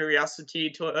like curiosity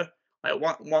to like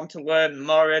want to learn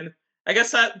more, and I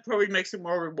guess that probably makes it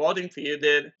more rewarding for you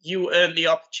that you earn the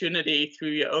opportunity through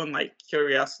your own like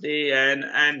curiosity and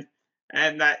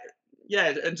that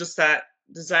yeah, and just that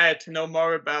desire to know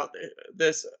more about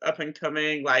this up and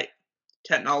coming like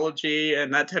technology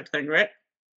and that type of thing, right?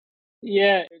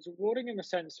 Yeah, it's rewarding in the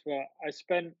sense that I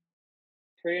spent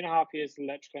 3.5 years as an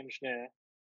electrical engineer.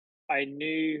 I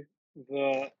knew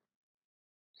that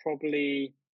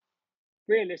probably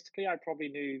realistically, I probably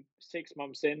knew 6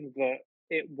 months in that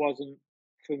it wasn't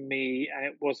for me and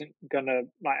it wasn't gonna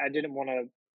like I didn't want to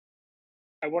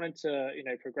I wanted to,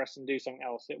 progress and do something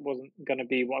else. It wasn't gonna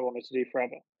be what I wanted to do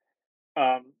forever.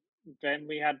 Um, then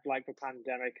we had like the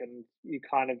pandemic and you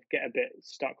kind of get a bit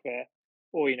stuck there.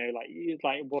 Or, like you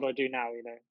like what do I do now,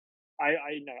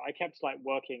 I kept like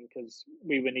working because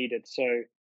we were needed. So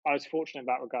I was fortunate in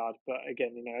that regard. But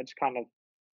again, I just kind of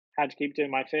had to keep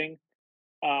doing my thing.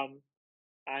 Um,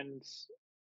 and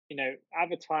at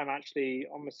the time, actually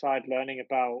on the side, learning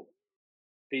about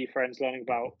the friends, learning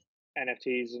about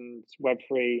NFTs and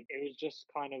Web3, it was just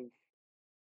kind of,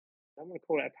 I don't want to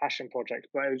call it a passion project,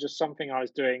 but it was just something I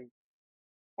was doing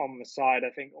on the side. I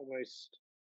think almost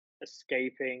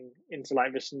escaping into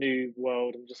like this new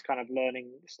world and just kind of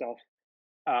learning stuff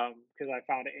because I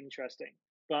found it interesting.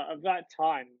 But at that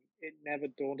time, it never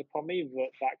dawned upon me that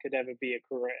that could ever be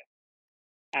a career.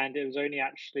 And it was only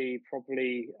actually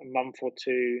probably a month or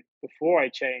two before I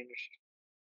changed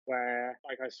where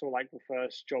like I saw like the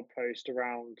first job post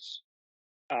around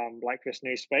like this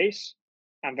new space,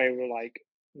 and they were like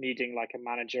needing like a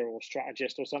manager or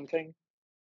strategist or something.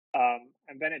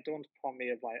 And then it dawned upon me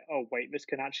of like, oh wait, this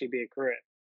can actually be a career.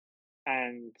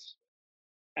 And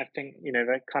I think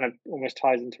that kind of almost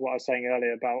ties into what I was saying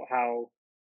earlier about how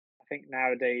I think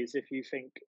nowadays, if you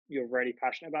think you're really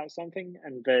passionate about something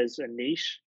and there's a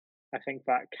niche, I think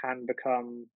that can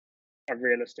become a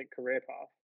realistic career path.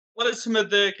 What are some of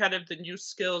the kind of the new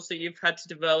skills that you've had to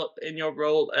develop in your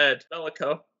role at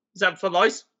Bellico? Is that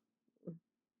Veloce?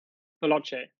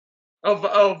 Veloce.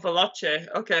 Oh, Veloce.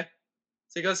 Okay.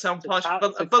 So you got to sound It's, posh. Ital-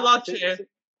 it's, Ita- Veloce. it's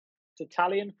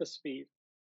Italian for speed.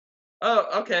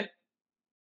 Oh, okay.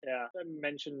 Yeah. I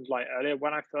mentioned like earlier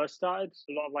when I first started,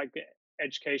 a lot of like the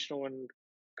educational and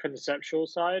conceptual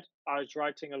side, I was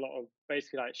writing a lot of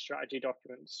basically like strategy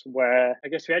documents where I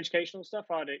guess the educational stuff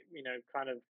I'd kind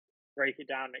of break it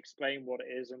down and explain what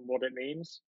it is and what it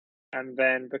means. And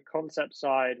then the concept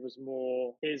side was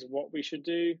more here's what we should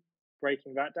do,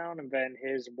 breaking that down, and then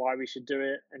here's why we should do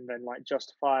it, and then like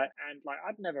justify it. And like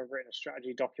I'd never written a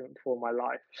strategy document before in my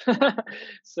life.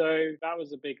 So that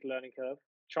was a big learning curve.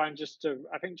 Trying just to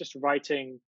I think just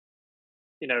writing,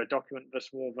 a document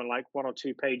that's more than like 1 or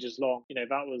 2 pages long,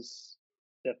 that was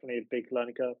definitely a big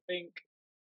learning curve. I think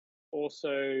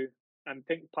also and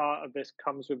think part of this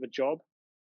comes with a job,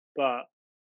 but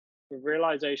the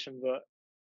realization that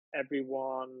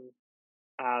everyone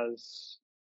has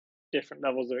different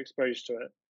levels of exposure to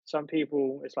it. Some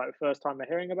people, it's like the first time they're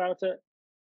hearing about it.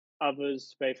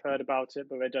 Others, they've heard about it,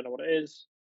 but they don't know what it is.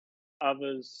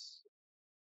 Others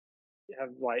have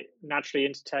like naturally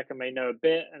into tech and may know a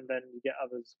bit, and then you get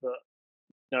others that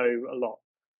know a lot.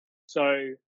 So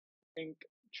I think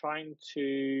trying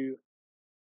to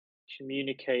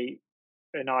communicate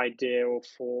an idea or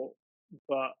thought,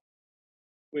 but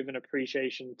with an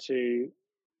appreciation to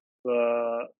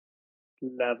the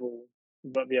level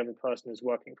that the other person is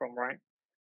working from, right?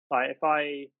 Like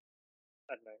I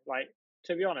don't know, like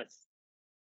to be honest,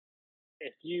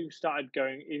 if you started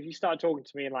talking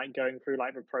to me and like going through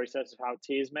like the process of how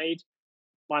tea is made,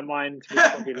 my mind would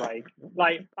probably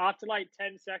like after like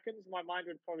 10 seconds, my mind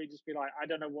would probably just be like, I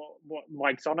don't know what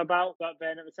Mike's on about. But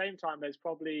then at the same time, there's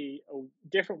probably a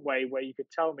different way where you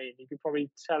could tell me, and you could probably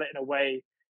tell it in a way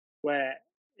where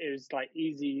it was like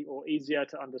easy or easier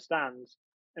to understand,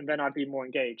 and then I'd be more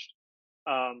engaged.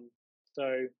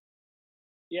 So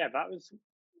yeah, that was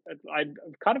I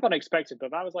kind of unexpected,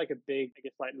 but that was like a big, I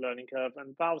guess, like learning curve,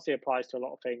 and that obviously applies to a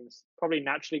lot of things. Probably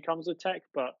naturally comes with tech,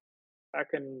 but that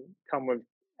can come with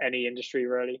any industry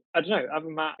really. I don't know. Other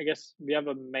than that, I guess the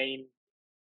other main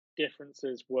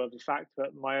differences were the fact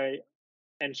that my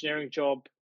engineering job,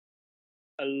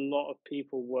 a lot of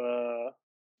people were,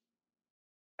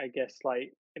 I guess,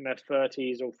 like in their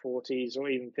 30s or 40s or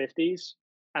even 50s,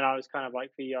 and I was kind of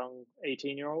like the young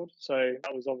 18-year-old. So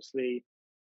that was obviously,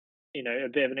 a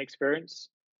bit of an experience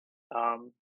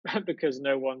um, because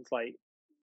no one's like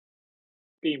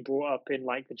being brought up in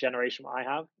like the generation I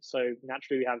have. So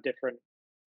naturally, we have different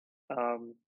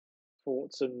um,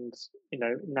 thoughts and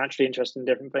naturally interested in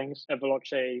different things. At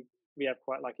Veloce, we have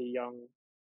quite like a young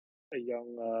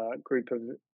group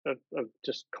of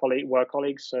just work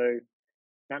colleagues. So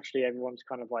naturally, everyone's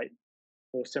kind of like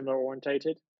more similar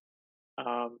orientated.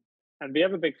 Um, and the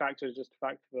other big factor is just the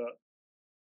fact that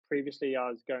previously I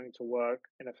was going to work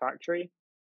in a factory,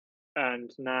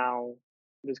 and now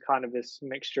there's kind of this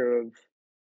mixture of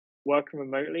working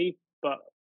remotely, but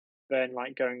then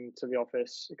like going to the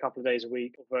office a couple of days a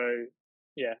week. Although,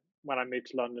 yeah, when I move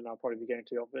to London, I'll probably be going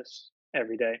to the office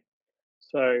every day.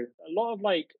 So a lot of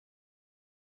like,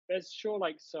 there's sure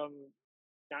like some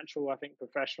natural, I think,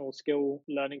 professional skill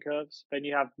learning curves. Then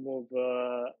you have more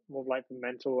of like the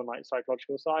mental and like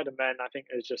psychological side, and then I think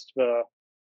there's just the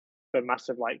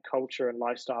massive like culture and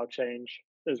lifestyle change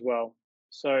as well.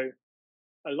 So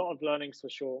a lot of learnings for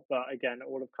sure, but again,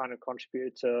 all have kind of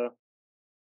contributed to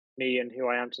me and who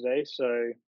I am today.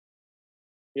 So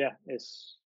yeah,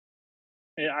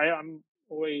 I'm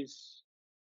always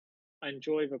I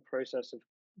enjoy the process of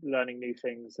learning new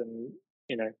things and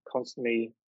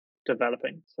constantly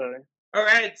developing. So All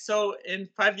right. So in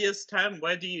 5 years' time,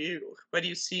 where do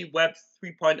you see Web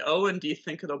 3.0, and do you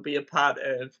think it'll be a part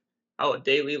of our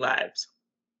daily lives?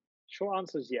 short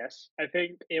answer is yes. I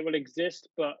think it will exist,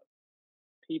 but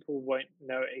people won't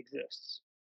know it exists.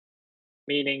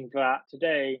 Meaning that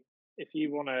today, if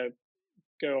you want to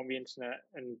go on the internet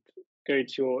and go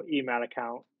to your email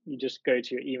account, you just go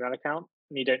to your email account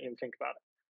and you don't even think about it.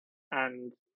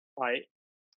 And like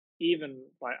even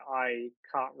like I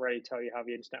can't really tell you how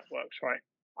the internet works, right?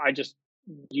 I just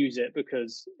use it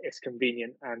because it's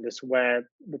convenient and it's where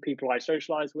the people I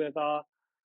socialize with are,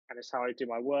 and it's how I do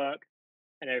my work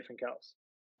and everything else.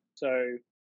 So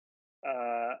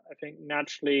I think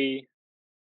naturally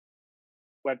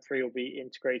Web3 will be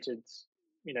integrated,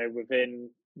 within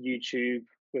YouTube,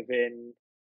 within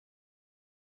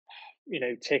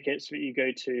tickets that you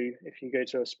go to if you go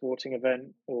to a sporting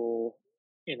event, or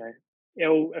you know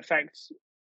it'll affect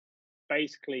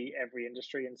basically every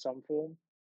industry in some form.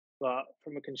 But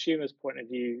from a consumer's point of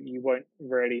view, you won't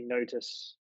really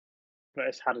notice that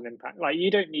it's had an impact. Like,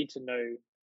 you don't need to know.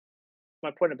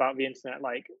 My point about the internet,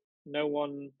 like, no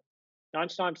one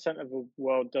 99% of the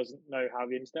world doesn't know how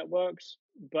the internet works,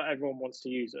 but everyone wants to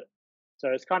use it. So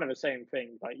it's kind of the same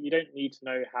thing. Like, you don't need to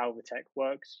know how the tech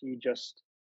works. You just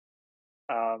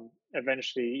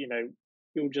eventually,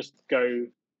 you'll just go.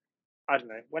 I don't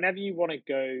know. Whenever you want to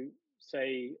go,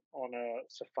 say on a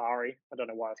safari, I don't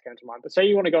know why it's came to mind, but say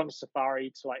you want to go on a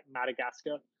safari to like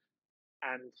Madagascar,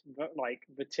 and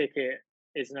the ticket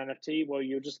is an NFT. Well,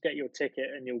 you'll just get your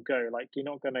ticket and you'll go. Like, you're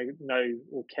not going to know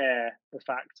or care the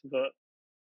fact that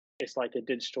it's like a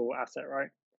digital asset, right?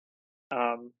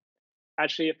 Um,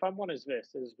 Actually, if I'm honest,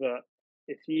 this is that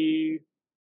if you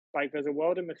there's a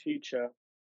world in the future,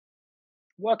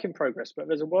 work in progress, but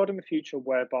there's a world in the future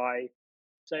whereby,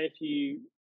 say, if you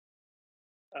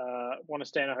want to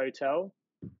stay in a hotel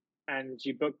and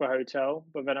you book the hotel,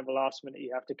 but then at the last minute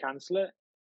you have to cancel it.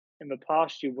 In the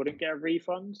past, you wouldn't get a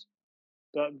refund,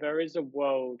 but there is a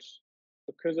world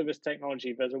because of this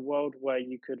technology. There's a world where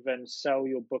you could then sell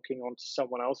your booking onto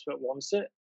someone else that wants it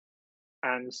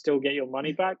and still get your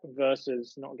money back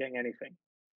versus not getting anything.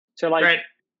 So, like, Right.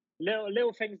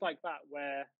 little things like that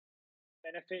where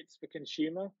benefits the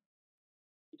consumer,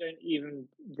 you don't even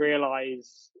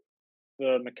realize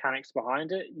the mechanics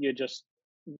behind it. You're just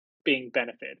being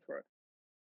benefited for it.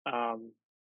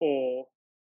 Or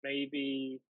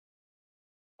maybe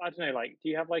I don't know. Like, do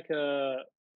you have like a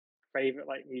favorite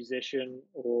like musician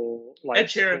or Ed like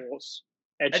Sheeran. sports?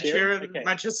 Ed Ed Sheeran. Sheeran, Okay.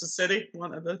 Manchester City,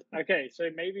 one of the. Okay. So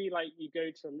maybe like you go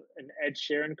to an Ed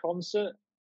Sheeran concert,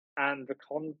 and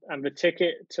the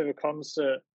ticket to the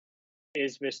concert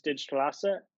is this digital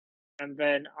asset. And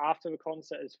then after the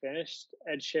concert is finished,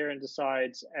 Ed Sheeran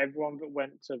decides everyone that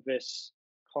went to this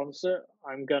concert,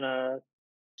 I'm gonna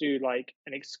do like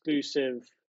an exclusive,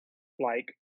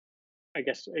 like I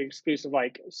guess exclusive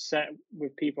like set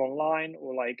with people online,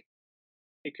 or like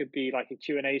it could be like a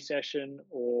Q&A session,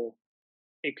 or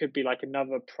it could be like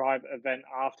another private event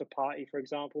after party, for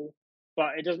example.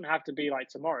 But it doesn't have to be like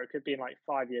tomorrow. It could be in like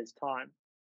 5 years' time.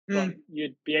 But Hmm.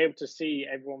 you'd be able to see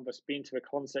everyone that's been to the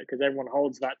concert because everyone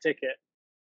holds that ticket,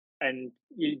 and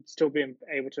you'd still be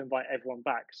able to invite everyone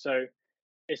back. So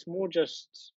it's more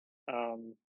just,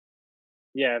 um,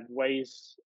 yeah,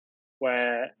 ways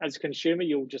where as a consumer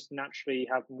you'll just naturally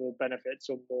have more benefits,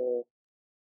 or more,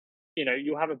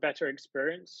 you'll have a better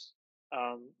experience,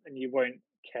 and you won't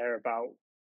care about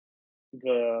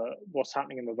the what's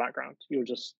happening in the background. You'll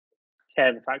just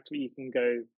care the fact that you can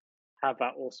go have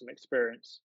that awesome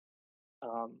experience.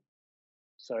 Um,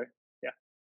 so yeah,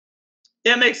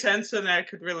 Yeah, it makes sense, and I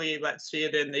could really see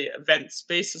it in the event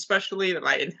space, especially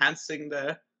like enhancing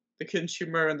the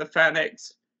consumer and the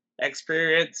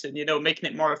experience, and making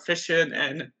it more efficient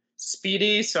and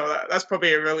speedy. So that's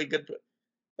probably a really good.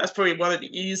 That's probably one of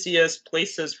the easiest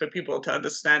places for people to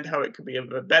understand how it could be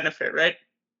of a benefit, right?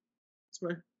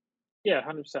 yeah,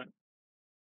 100%.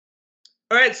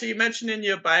 All right, so you mentioned in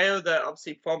your bio that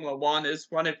obviously Formula One is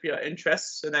one of your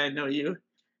interests, and I know you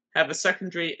have a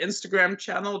secondary Instagram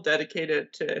channel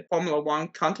dedicated to Formula One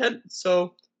content.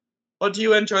 So, what do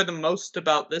you enjoy the most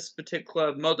about this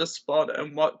particular motorsport,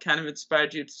 and what kind of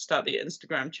inspired you to start the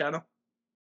Instagram channel?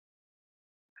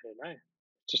 I don't know,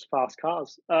 just fast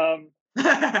cars.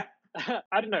 I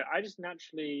don't know. I just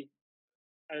naturally,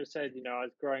 as I said, I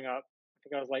was growing up. I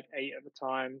think I was like 8 at the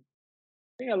time.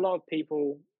 I think a lot of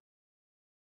people,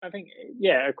 I think,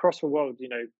 yeah, across the world,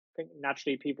 I think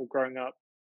naturally people growing up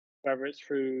whether it's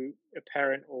through a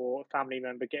parent or a family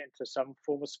member get into some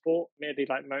form of sport. Maybe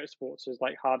like motorsports is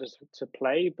like harder to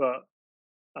play, but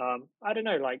I don't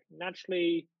know. Like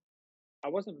naturally, I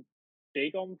wasn't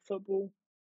big on football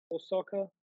or soccer.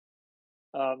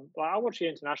 Well, I watch the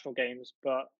international games,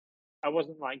 but I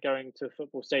wasn't like going to a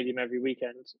football stadium every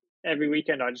weekend. Every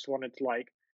weekend, I just wanted to like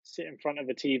sit in front of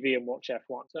a TV and watch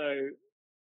F1. So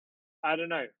I don't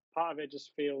know. Part of it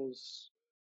just feels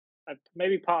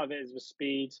maybe part of it is the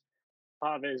speed,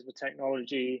 part of it is the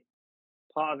technology,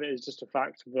 part of it is just the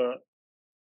fact that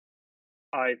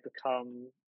I've become,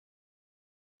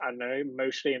 I don't know,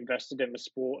 emotionally invested in the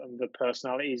sport and the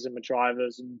personalities and the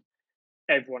drivers and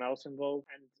everyone else involved.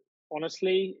 And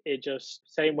honestly, it just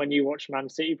same when you watch Man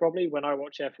City. Probably when I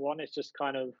watch F1, it's just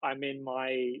kind of I'm in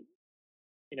my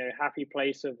happy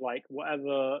place of like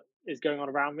whatever is going on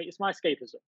around me. It's my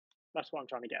escapism. That's what I'm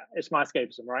trying to get. It's my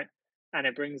escapism, right? And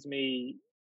it brings me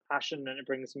passion and it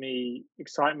brings me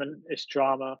excitement. It's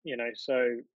drama,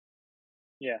 So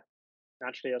yeah,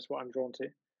 naturally, that's what I'm drawn to.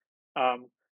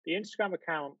 The Instagram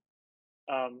account,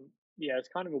 um, yeah, it's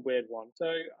kind of a weird one.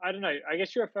 So I don't know. I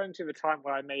guess you're referring to the time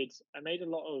where I made a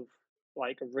lot of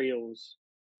like reels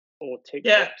or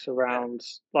Yeah, TikToks yeah. around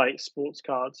like sports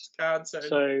cards. Cards and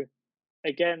So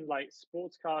again, like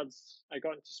sports cards, I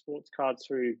got into sports cards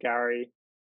through Gary,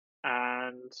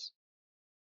 and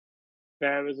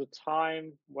there was a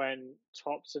time when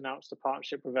Topps announced a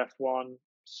partnership with F1.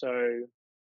 So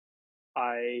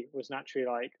I was naturally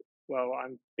like, well,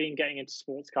 I'm been getting into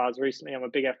sports cars recently. I'm a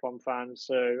big F1 fan,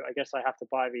 so I guess I have to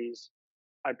buy these.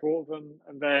 I brought them,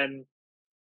 and then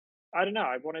I don't know.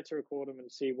 I wanted to record them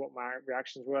and see what my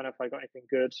reactions were and if I got anything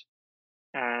good.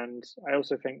 And I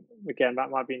also think again that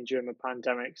might be during the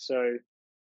pandemic, so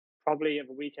probably at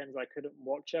the weekends I couldn't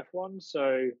watch F1.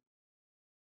 So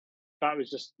that was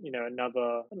just another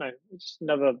I don't know, just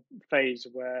another phase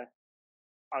where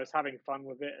I was having fun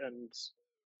with it and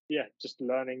yeah, just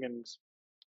learning and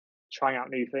trying out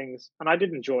new things, and I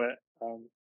did enjoy it.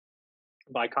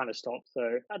 But I kind of stopped.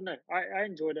 So I don't know. I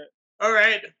enjoyed it. all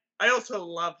right. I also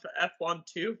love F1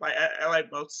 too. Like I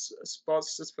like most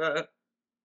sports just for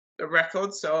the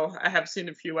record. So I have seen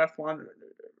a few F1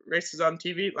 races on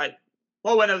TV. Like,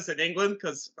 well, when I was in England,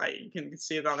 because like you can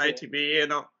see it on Sure. ITV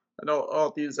and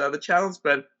all these other channels.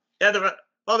 But yeah, they're a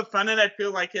lot of fun, and I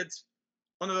feel like it's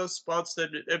one of those sports that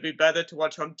it'd be better to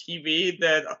watch on TV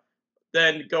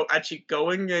than go actually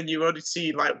going, and you only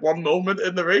see like one moment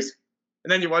in the race,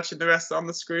 and then you're watching the rest on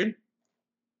the screen.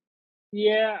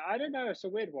 Yeah, I don't know. It's a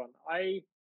weird one. I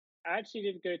actually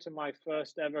did go to my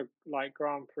first ever like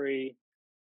Grand Prix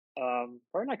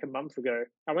probably like a month ago.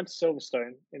 I went to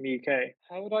Silverstone in the UK.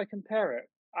 How would I compare it?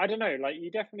 I don't know. Like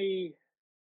you definitely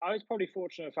I was probably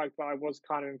fortunate in the fact that I was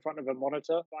kind of in front of a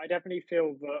monitor, but I definitely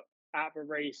feel that at the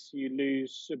race you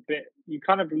lose a bit. You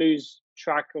kind of lose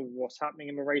track of what's happening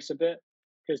in the race a bit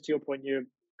because, to your point, you're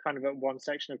kind of at one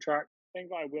section of track. I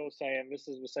think I will say, and this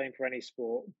is the same for any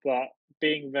sport, but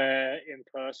being there in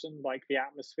person, like the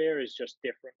atmosphere is just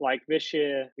different. Like this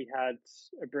year, we had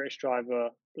a British driver,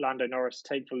 Lando Norris,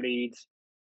 take the lead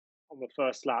on the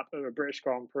first lap of a British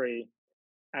Grand Prix,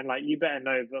 and like you better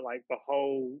know that like the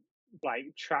whole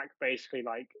like track basically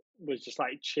like was just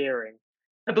like cheering.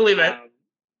 I believe it.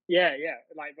 Yeah,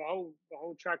 like the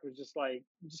whole track was just like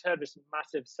you just heard this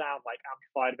massive sound like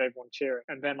amplified of everyone cheering,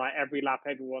 and then like every lap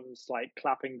everyone's like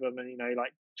clapping them and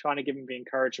like trying to give them the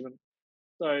encouragement.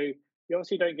 So you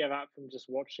obviously don't get that from just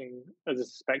watching as a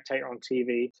spectator on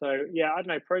TV. So yeah, I don't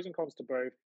know, pros and cons to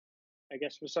both. I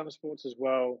guess for some sports as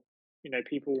well,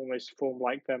 people almost form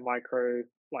like their micro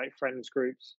like friends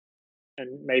groups,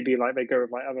 and maybe like they go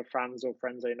with like other fans or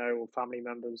friends they know or family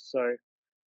members. So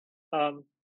um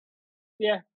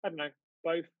yeah, I don't know.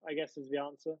 Both, I guess, is the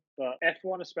answer. But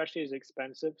F1 especially is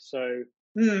expensive, so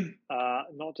Hmm.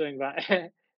 not doing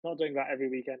that not doing that every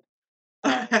weekend.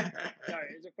 No,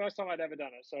 it was the first time I'd ever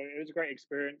done it, so it was a great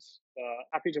experience.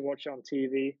 Happy to watch it on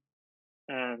TV,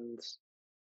 and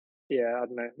yeah, I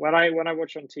don't know. When I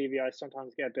watch on TV, I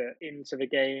sometimes get a bit into the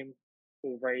game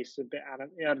or race a bit.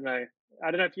 Yeah, I don't know.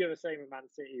 I don't know if you're the same with Man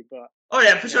City, but Oh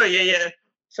yeah, for sure. Yeah, if yeah.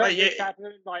 Like yeah, something's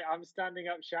happening, like I'm standing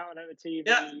up shouting at the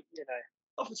yeah. TV.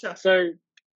 Oh, for sure. So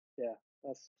yeah,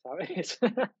 that's how it is.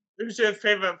 Who's your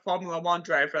favorite Formula One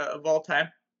driver of all time?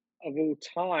 Of all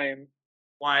time,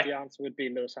 Why? the answer would be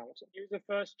Lewis Hamilton. He was the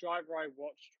first driver I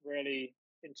watched really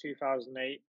in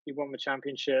 2008. He won the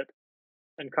championship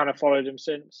and kind of followed him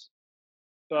since.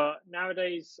 But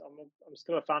nowadays, I'm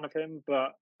still a fan of him,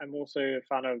 but I'm also a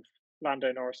fan of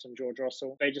Lando Norris and George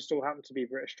Russell. They just all happen to be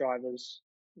British drivers.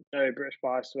 No British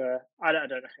bias there. I don't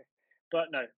know, but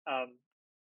no.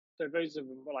 So those are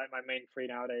like my main three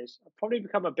nowadays. I've probably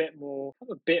become a bit more.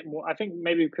 I think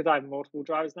maybe because I have multiple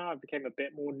drivers now, I became a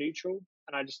bit more neutral,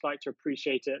 and I just like to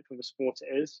appreciate it for the sport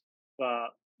it is. But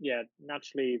yeah,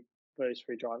 naturally, those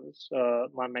three drivers are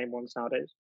my main ones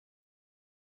nowadays.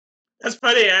 That's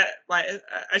funny.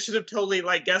 I should have totally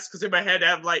like guessed because in my head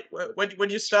I'm like when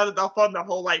you started off on the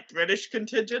whole like British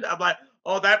contingent, I'm like,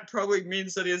 oh, that probably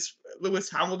means that his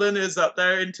Lewis Hamilton is up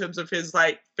there in terms of his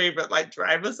like favorite like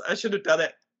drivers. I should have done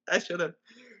it. I should have.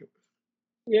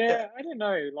 Yeah. Yeah, I don't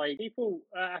know. Like people,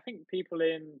 I think people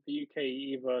in the UK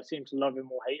either seem to love him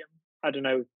or hate him. I don't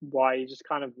know why. He's just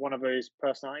kind of one of those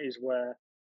personalities where,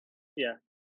 yeah,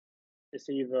 it's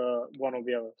either one or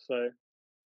the other. So I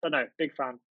don't know, big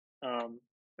fan.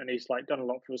 And he's like done a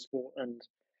lot for the sport. And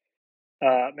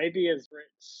maybe as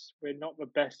Brits, we're not the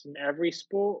best in every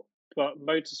sport, but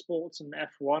motorsports and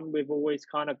F1, we've always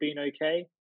kind of been okay.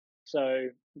 So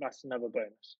that's another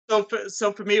bonus.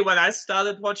 So for me, when I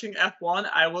started watching F1,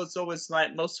 I was always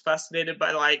like most fascinated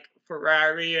by like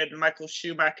Ferrari and Michael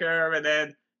Schumacher, and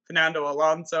then Fernando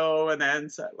Alonso, and then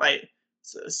like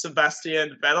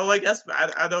Sebastian Vettel. I guess,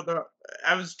 but I don't know.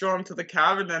 I was drawn to the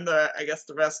car, and then I guess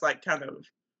the rest like kind of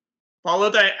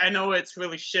followed. I know it's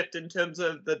really shifted in terms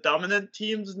of the dominant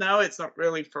teams now. It's not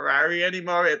really Ferrari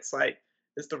anymore. It's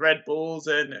the Red Bulls,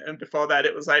 and before that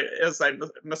it was like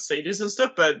Mercedes and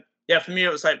stuff. But yeah, for me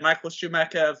it was like Michael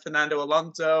Schumacher, Fernando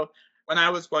Alonso. When I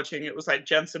was watching, it was like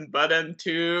Jenson Button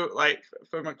too, like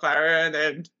for McLaren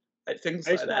and like things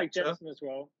I used like to that. like So Jensen as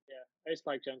well. Yeah, I used to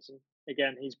like Jensen.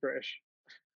 Again, he's British.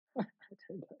 I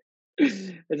don't know.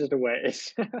 It's just the way it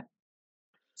is.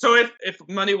 so if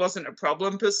money wasn't a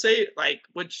problem per se, like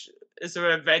which is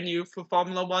there a venue for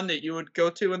Formula One that you would go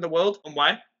to in the world and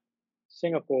why?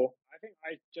 Singapore. I think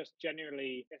I just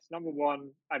genuinely, it's number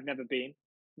one, I've never been.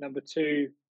 Number two,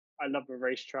 I love the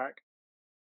racetrack,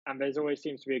 and there's always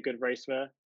seems to be a good race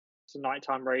there. It's a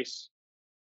nighttime race.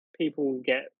 People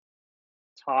get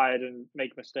tired and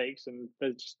make mistakes, and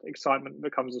there's just excitement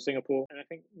that comes with Singapore. And I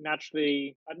think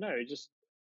naturally, I don't know, it just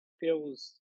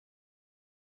feels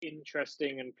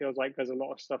interesting and feels like there's a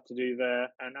lot of stuff to do there.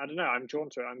 And I don't know, I'm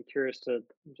drawn to it. I'm curious to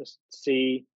just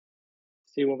see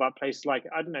what that place is like.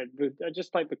 I don't know,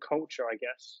 just like the culture, I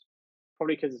guess.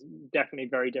 Probably because it's definitely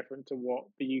very different to what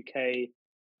the UK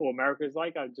or America is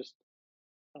like. I just,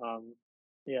 um,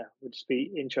 yeah, would just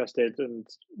be interested and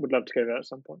would love to go there at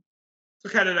some point. So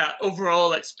kind of that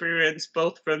overall experience,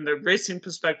 both from the racing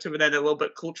perspective and then a little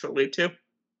bit culturally too.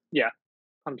 Yeah,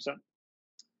 100%. All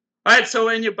right. So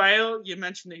in your bio, you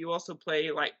mentioned that you also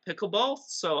play like pickleball.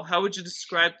 So how would you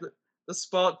describe the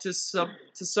sport to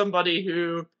somebody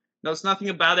who knows nothing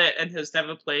about it and has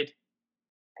never played?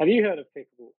 Have you heard of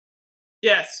pickleball?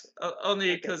 Yes, Okay.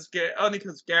 only because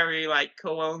Gary like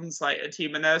co-owns like a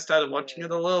team and I started watching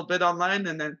it Yeah. a little bit online,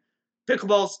 and then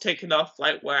pickleball's taken off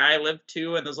like where I live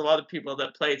too, and there's a lot of people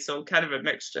that play, so kind of a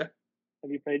mixture.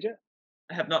 Have you played yet?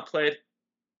 I have not played.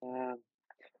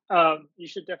 Um, you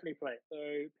should definitely play. So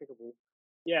pickleball.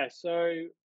 Yeah. So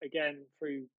again,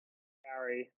 through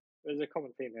Gary, there's a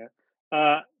common theme here.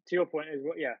 To your point is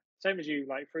what? Yeah, same as you.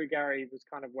 Like through Gary was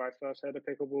kind of where I first heard of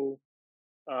pickleball.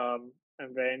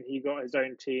 And then he got his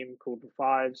own team called the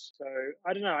Fives. So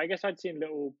I don't know. I guess I'd seen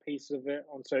little pieces of it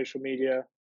on social media,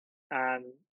 and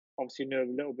obviously knew a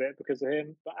little bit because of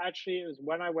him. But actually, it was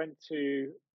when I went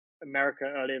to America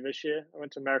earlier this year. I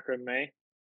went to America in May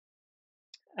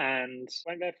and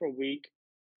went there for a week.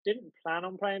 Didn't plan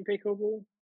on playing pickleball,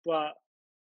 but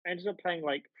I ended up playing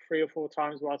like 3 or 4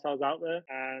 times whilst I was out there.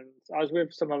 And I was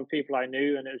with some other people I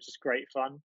knew, and it was just great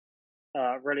fun.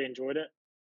 Really enjoyed it.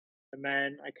 And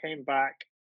then I came back,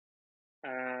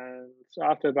 and so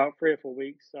after about 3 or 4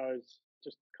 weeks, I was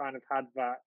just kind of had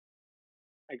that,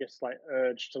 I guess, like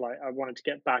urge to like I wanted to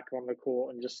get back on the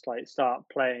court and just like start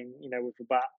playing, with the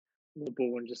bat, and the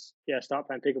ball, and just yeah, start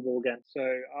playing pickleball again.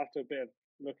 So after a bit of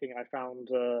looking, I found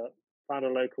a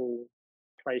local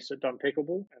place that done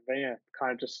pickleball, and then yeah,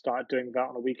 kind of just started doing that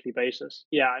on a weekly basis.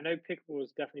 Yeah, I know pickleball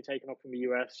has definitely taken off in the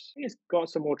US. I think it's got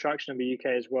some more traction in the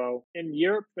UK as well. In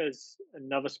Europe, there's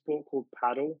another sport called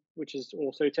paddle, which is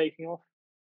also taking off.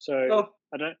 So Oh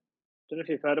I don't know if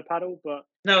you've heard of paddle, but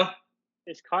no,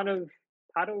 it's kind of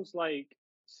paddles like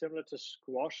similar to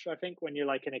squash, I think, when you're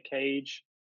like in a cage,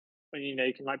 when you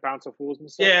can like bounce off walls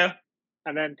and stuff. yeah.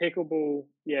 And then pickleball,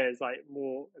 yeah, is like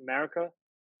more America.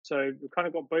 So we've kind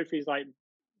of got both these like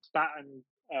bat and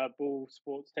ball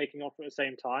sports taking off at the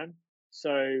same time.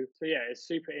 So yeah, it's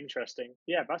super interesting.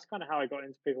 Yeah, that's kind of how I got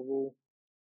into pickleball.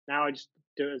 Now I just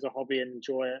do it as a hobby and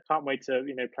enjoy it. Can't wait to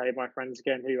play with my friends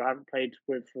again who I haven't played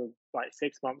with for like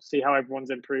 6 months. See how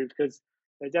everyone's improved because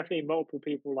there's definitely multiple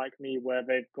people like me where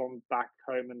they've gone back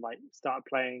home and like started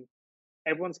playing.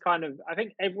 Everyone's kind of, I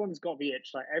think everyone's got the itch.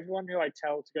 Like everyone who I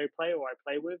tell to go play or I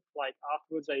play with, like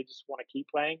afterwards they just want to keep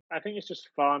playing. I think it's just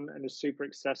fun and it's super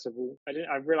accessible.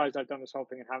 I realized I've done this whole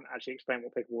thing and haven't actually explained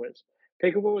what pickleball is.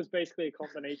 Pickleball is basically a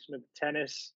combination of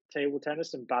tennis, table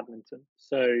tennis, and badminton.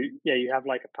 So yeah, you have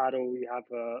like a paddle,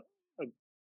 a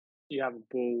you have a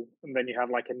ball, and then you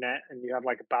have like a net, and you have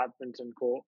like a badminton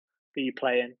court that you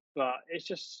play in. But it's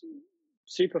just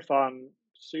super fun,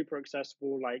 super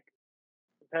accessible. Like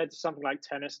compared to something like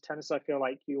tennis, I feel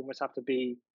like you almost have to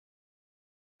be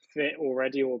fit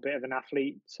already or a bit of an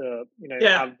athlete to,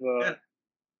 Yeah, have the yeah.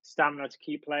 stamina to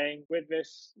keep playing. With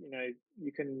this, you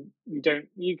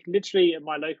literally at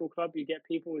my local club, you get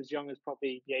people as young as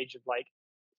probably the age of like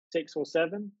 6 or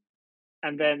 7,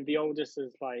 and then the oldest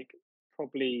is like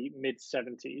probably mid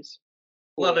 70s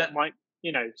Love or it. might,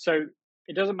 so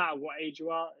it doesn't matter what age you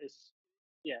are. It's,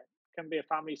 yeah, it can be a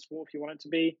family sport if you want it to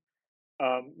be.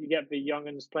 You get the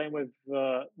younguns playing with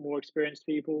more experienced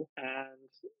people, and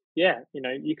yeah,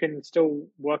 you can still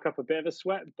work up a bit of a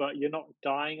sweat, but you're not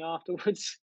dying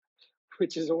afterwards,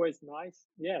 which is always nice.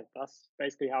 Yeah, that's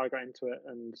basically how I got into it,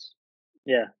 and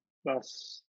yeah,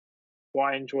 that's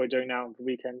what I enjoy doing now on the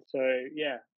weekend. So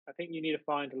yeah, I think you need to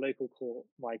find a local court,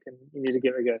 Mike, and you need to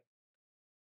give it a go.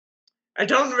 I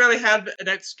don't really have an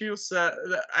excuse. I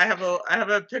have a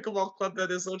pickleball club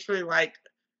that is literally like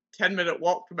 10-minute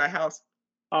walk from my house.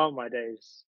 Oh my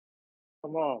days!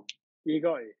 Come on, you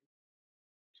got it.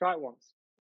 Try it once.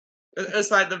 It's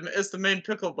the main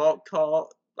pickleball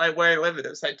court, like where I live.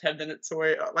 It's like 10 minutes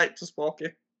away, like just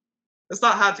walking. It's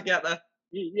not hard to get there.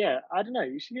 Yeah, I don't know.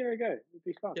 You should give it a go. It'd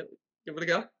be fun. Give it a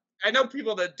go. I know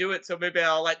people that do it, so maybe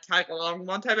I'll like tag along.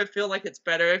 One time I feel like it's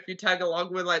better if you tag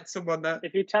along with like someone that.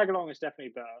 If you tag along, it's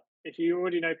definitely better. If you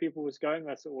already know people was going,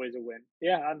 that's always a win.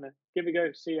 Yeah, I don't know. Give it a go,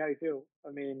 see how you feel.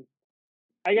 I mean,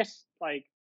 I guess like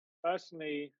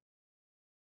personally,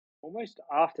 almost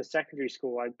after secondary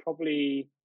school, I probably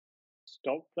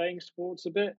stopped playing sports a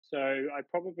bit. So I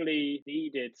probably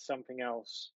needed something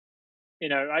else.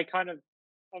 I kind of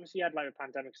obviously had like the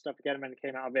pandemic stuff again, and then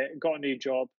came out of it, got a new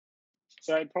job.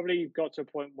 So it probably got to a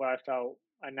point where I felt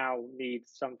I now need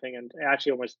something, and it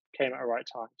actually almost came at the right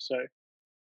time. So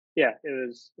yeah, it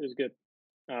was good.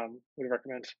 Would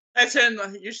recommend. I said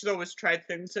you should always try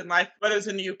things in life. When I was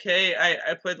in the UK,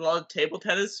 I played a lot of table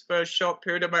tennis for a short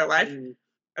period of my life. Mm,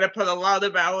 And I put a lot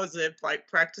of hours in like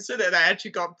practicing, and I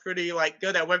actually got pretty like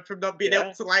good. I went from yeah,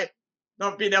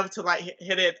 not being able to like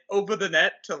hit it over the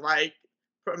net to like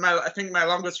for I think my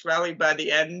longest rally by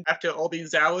the end after all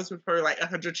these hours was probably like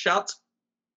 100 shots.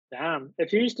 damn.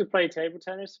 If you used to play table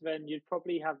tennis, then you'd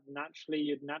naturally have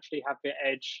the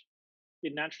edge.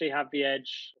 You'd naturally have the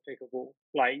edge of pickleball,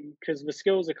 like because the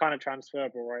skills are kind of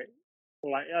transferable, right?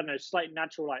 Or like I don't know, it's like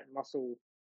natural like muscle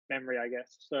memory, I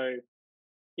guess. So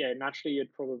yeah, naturally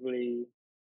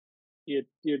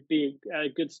you'd be a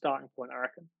good starting point, I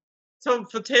reckon. So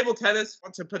for table tennis,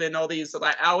 once I put in all these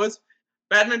like hours,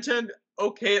 badminton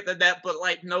okay at the net, but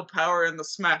like no power in the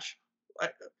smash.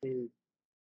 Like Mm.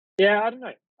 Yeah, I don't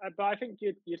know, but I think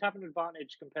you'd have an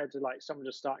advantage compared to like someone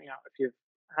just starting out if you've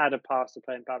had a past of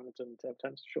playing badminton and table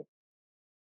tennis, sure.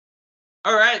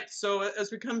 all right, so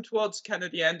as we come towards kind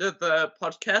of the end of the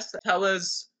podcast, tell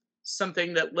us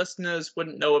something that listeners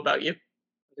wouldn't know about you.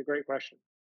 That's a great question.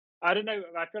 I don't know.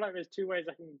 I feel like there's two ways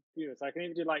I can do this. I can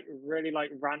either do like really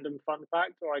like random fun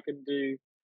fact, or I can do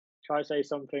try to say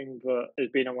something that has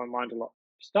been on my mind a lot.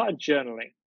 Started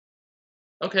journaling.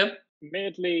 Okay.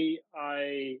 Admittedly,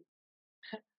 I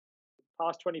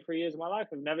past 23 years of my life,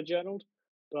 I've never journaled,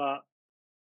 but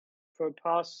for the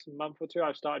past month or two,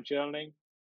 I've started journaling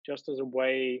just as a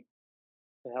way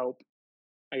to help,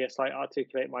 I guess, like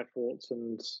articulate my thoughts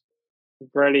and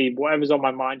really whatever's on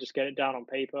my mind, just get it down on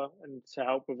paper and to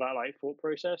help with that like thought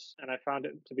process. And I found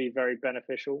it to be very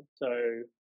beneficial. So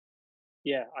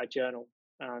yeah, I journal,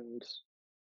 and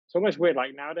it's almost weird.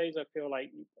 Like nowadays, I feel like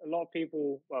a lot of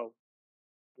people. Well,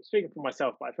 I'm speaking for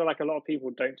myself, but I feel like a lot of people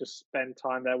don't just spend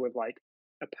time there with like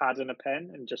a pad and a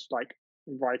pen and just like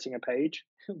writing a page.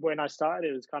 When I started,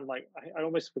 it was kind of like I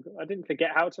almost I didn't forget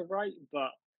how to write, but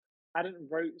I hadn't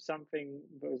wrote something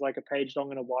that was like a page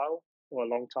long in a while or a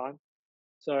long time.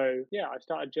 So yeah, I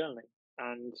started journaling,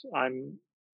 and I'm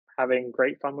having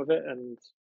great fun with it, and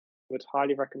would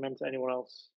highly recommend to anyone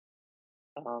else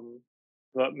um,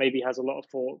 that maybe has a lot of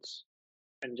thoughts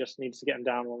and just needs to get them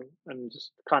down on and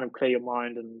just kind of clear your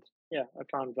mind. And yeah, I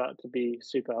found that to be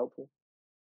super helpful.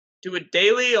 Do it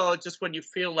daily or just when you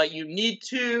feel like you need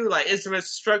to? Like, is there a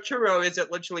structure or is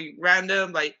it literally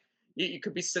random? Like, You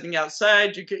could be sitting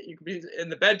outside. You could be in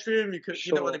the bedroom. You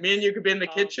know what I Sure. mean. You could be in the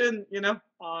Um, kitchen. You know.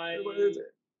 What is I it?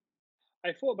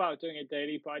 I thought about doing it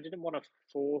daily, but I didn't want to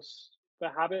force the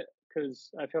habit because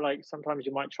I feel like sometimes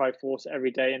you might try force it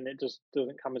every day and it just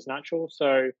doesn't come as natural.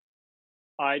 So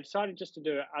I decided just to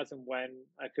do it as and when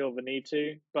I feel the need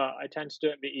to, but I tend to do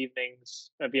it in the evenings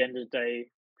at the end of the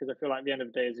day because I feel like the end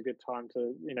of the day is a good time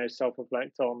to, self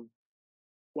reflect on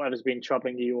whatever's been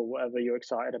troubling you or whatever you're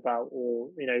excited about, or,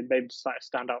 maybe just like a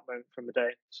standout moment from the day.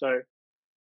 So,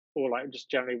 or like just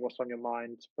generally what's on your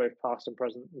mind, both past and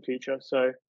present and future.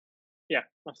 So, yeah,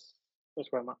 that's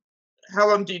where I'm at. How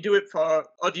long do you do it for,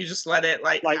 or do you just let it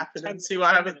like Like happen and 10, see what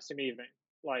 10 happens? minutes in the evening.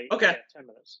 Like, Okay. yeah, 10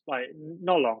 minutes. Like,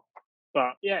 not long.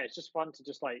 But yeah, it's just fun to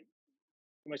just like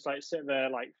almost like sit there,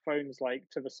 like phones like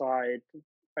to the side,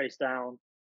 face down,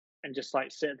 and just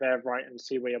like sit there, write, and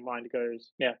see where your mind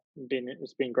goes. Yeah,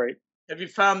 it's been great. Have you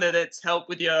found that it's helped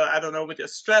with your, I don't know, with your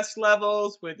stress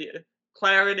levels, with your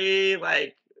clarity?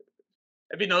 Like,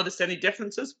 have you noticed any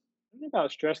differences? I think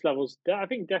about stress levels. I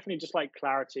think definitely just like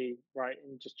clarity, right,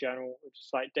 and just general,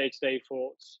 just like day to day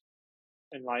thoughts,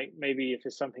 and like maybe if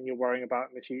there's something you're worrying about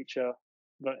in the future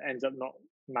that ends up not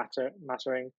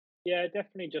mattering. Yeah,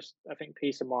 definitely. Just I think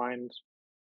peace of mind,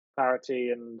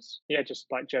 clarity, and yeah, just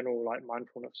like general like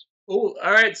mindfulness. Oh,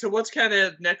 all right. So what's kind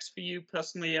of next for you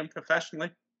personally and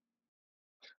professionally?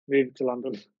 Move to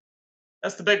London.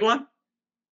 That's the big one.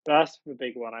 That's the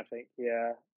big one, I think.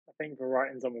 Yeah, I think the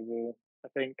writing's on the wall. I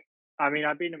think. I mean,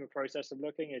 I've been in the process of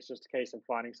looking. It's just a case of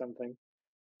finding something.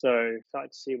 So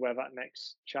excited to see where that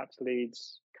next chapter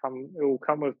leads. It will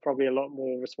come with probably a lot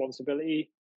more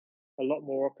responsibility, a lot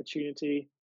more opportunity,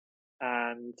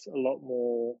 and a lot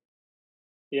more.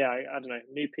 Yeah, I don't know,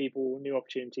 new people, new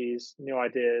opportunities, new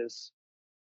ideas,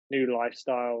 new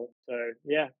lifestyle. So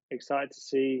yeah, excited to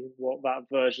see what that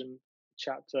version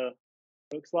chapter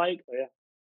looks like. But yeah,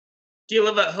 Do you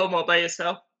live at home all by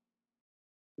yourself?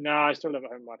 no, I still live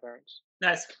at home with my parents.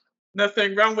 Nice.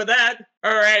 Nothing wrong with that.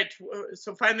 All right.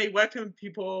 So finally, where can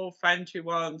people find you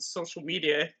on social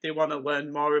media if they want to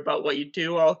learn more about what you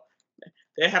do, or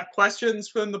they have questions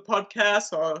from the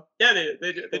podcast, or yeah,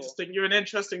 they Sure. just think you're an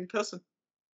interesting person.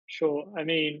 Sure. I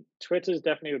mean, Twitter is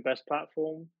definitely the best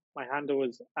platform. My handle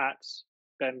is at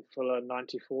Ben Fuller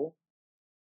 94.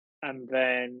 And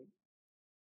then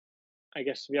I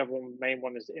guess the other one, main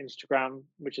one is Instagram,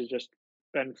 which is just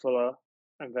Ben Fuller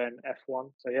and then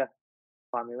F1. So yeah,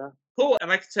 find me there. Cool. And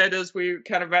like I said, as we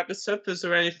kind of wrap this up, is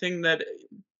there anything that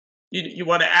you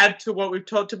want to add to what we've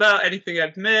talked about? Anything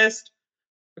I've missed?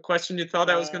 A question you thought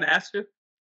I was going to Uh, ask you?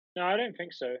 no, I don't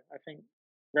think so. I think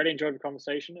really enjoyed the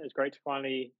conversation. It's great to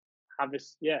finally have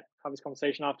this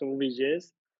conversation after all these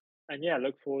years. And yeah,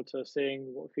 look forward to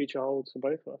seeing what the future holds for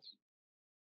both of us.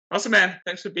 Awesome, man.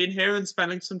 Thanks for being here and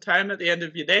spending some time at the end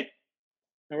of your day.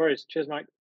 No worries. Cheers, Mike.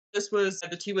 This was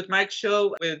the Tea with Mike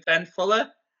show with Ben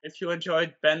Fuller. If you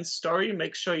enjoyed Ben's story,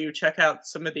 make sure you check out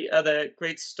some of the other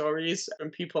great stories from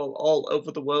people all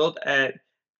over the world at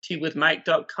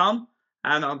teawithmike.com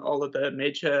and on all of the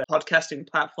major podcasting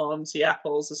platforms, the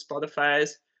Apples, the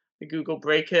Spotify's, the Google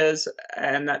Breakers,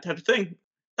 and that type of thing.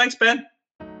 Thanks, Ben.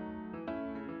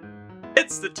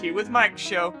 It's the Tea with Mike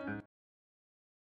show.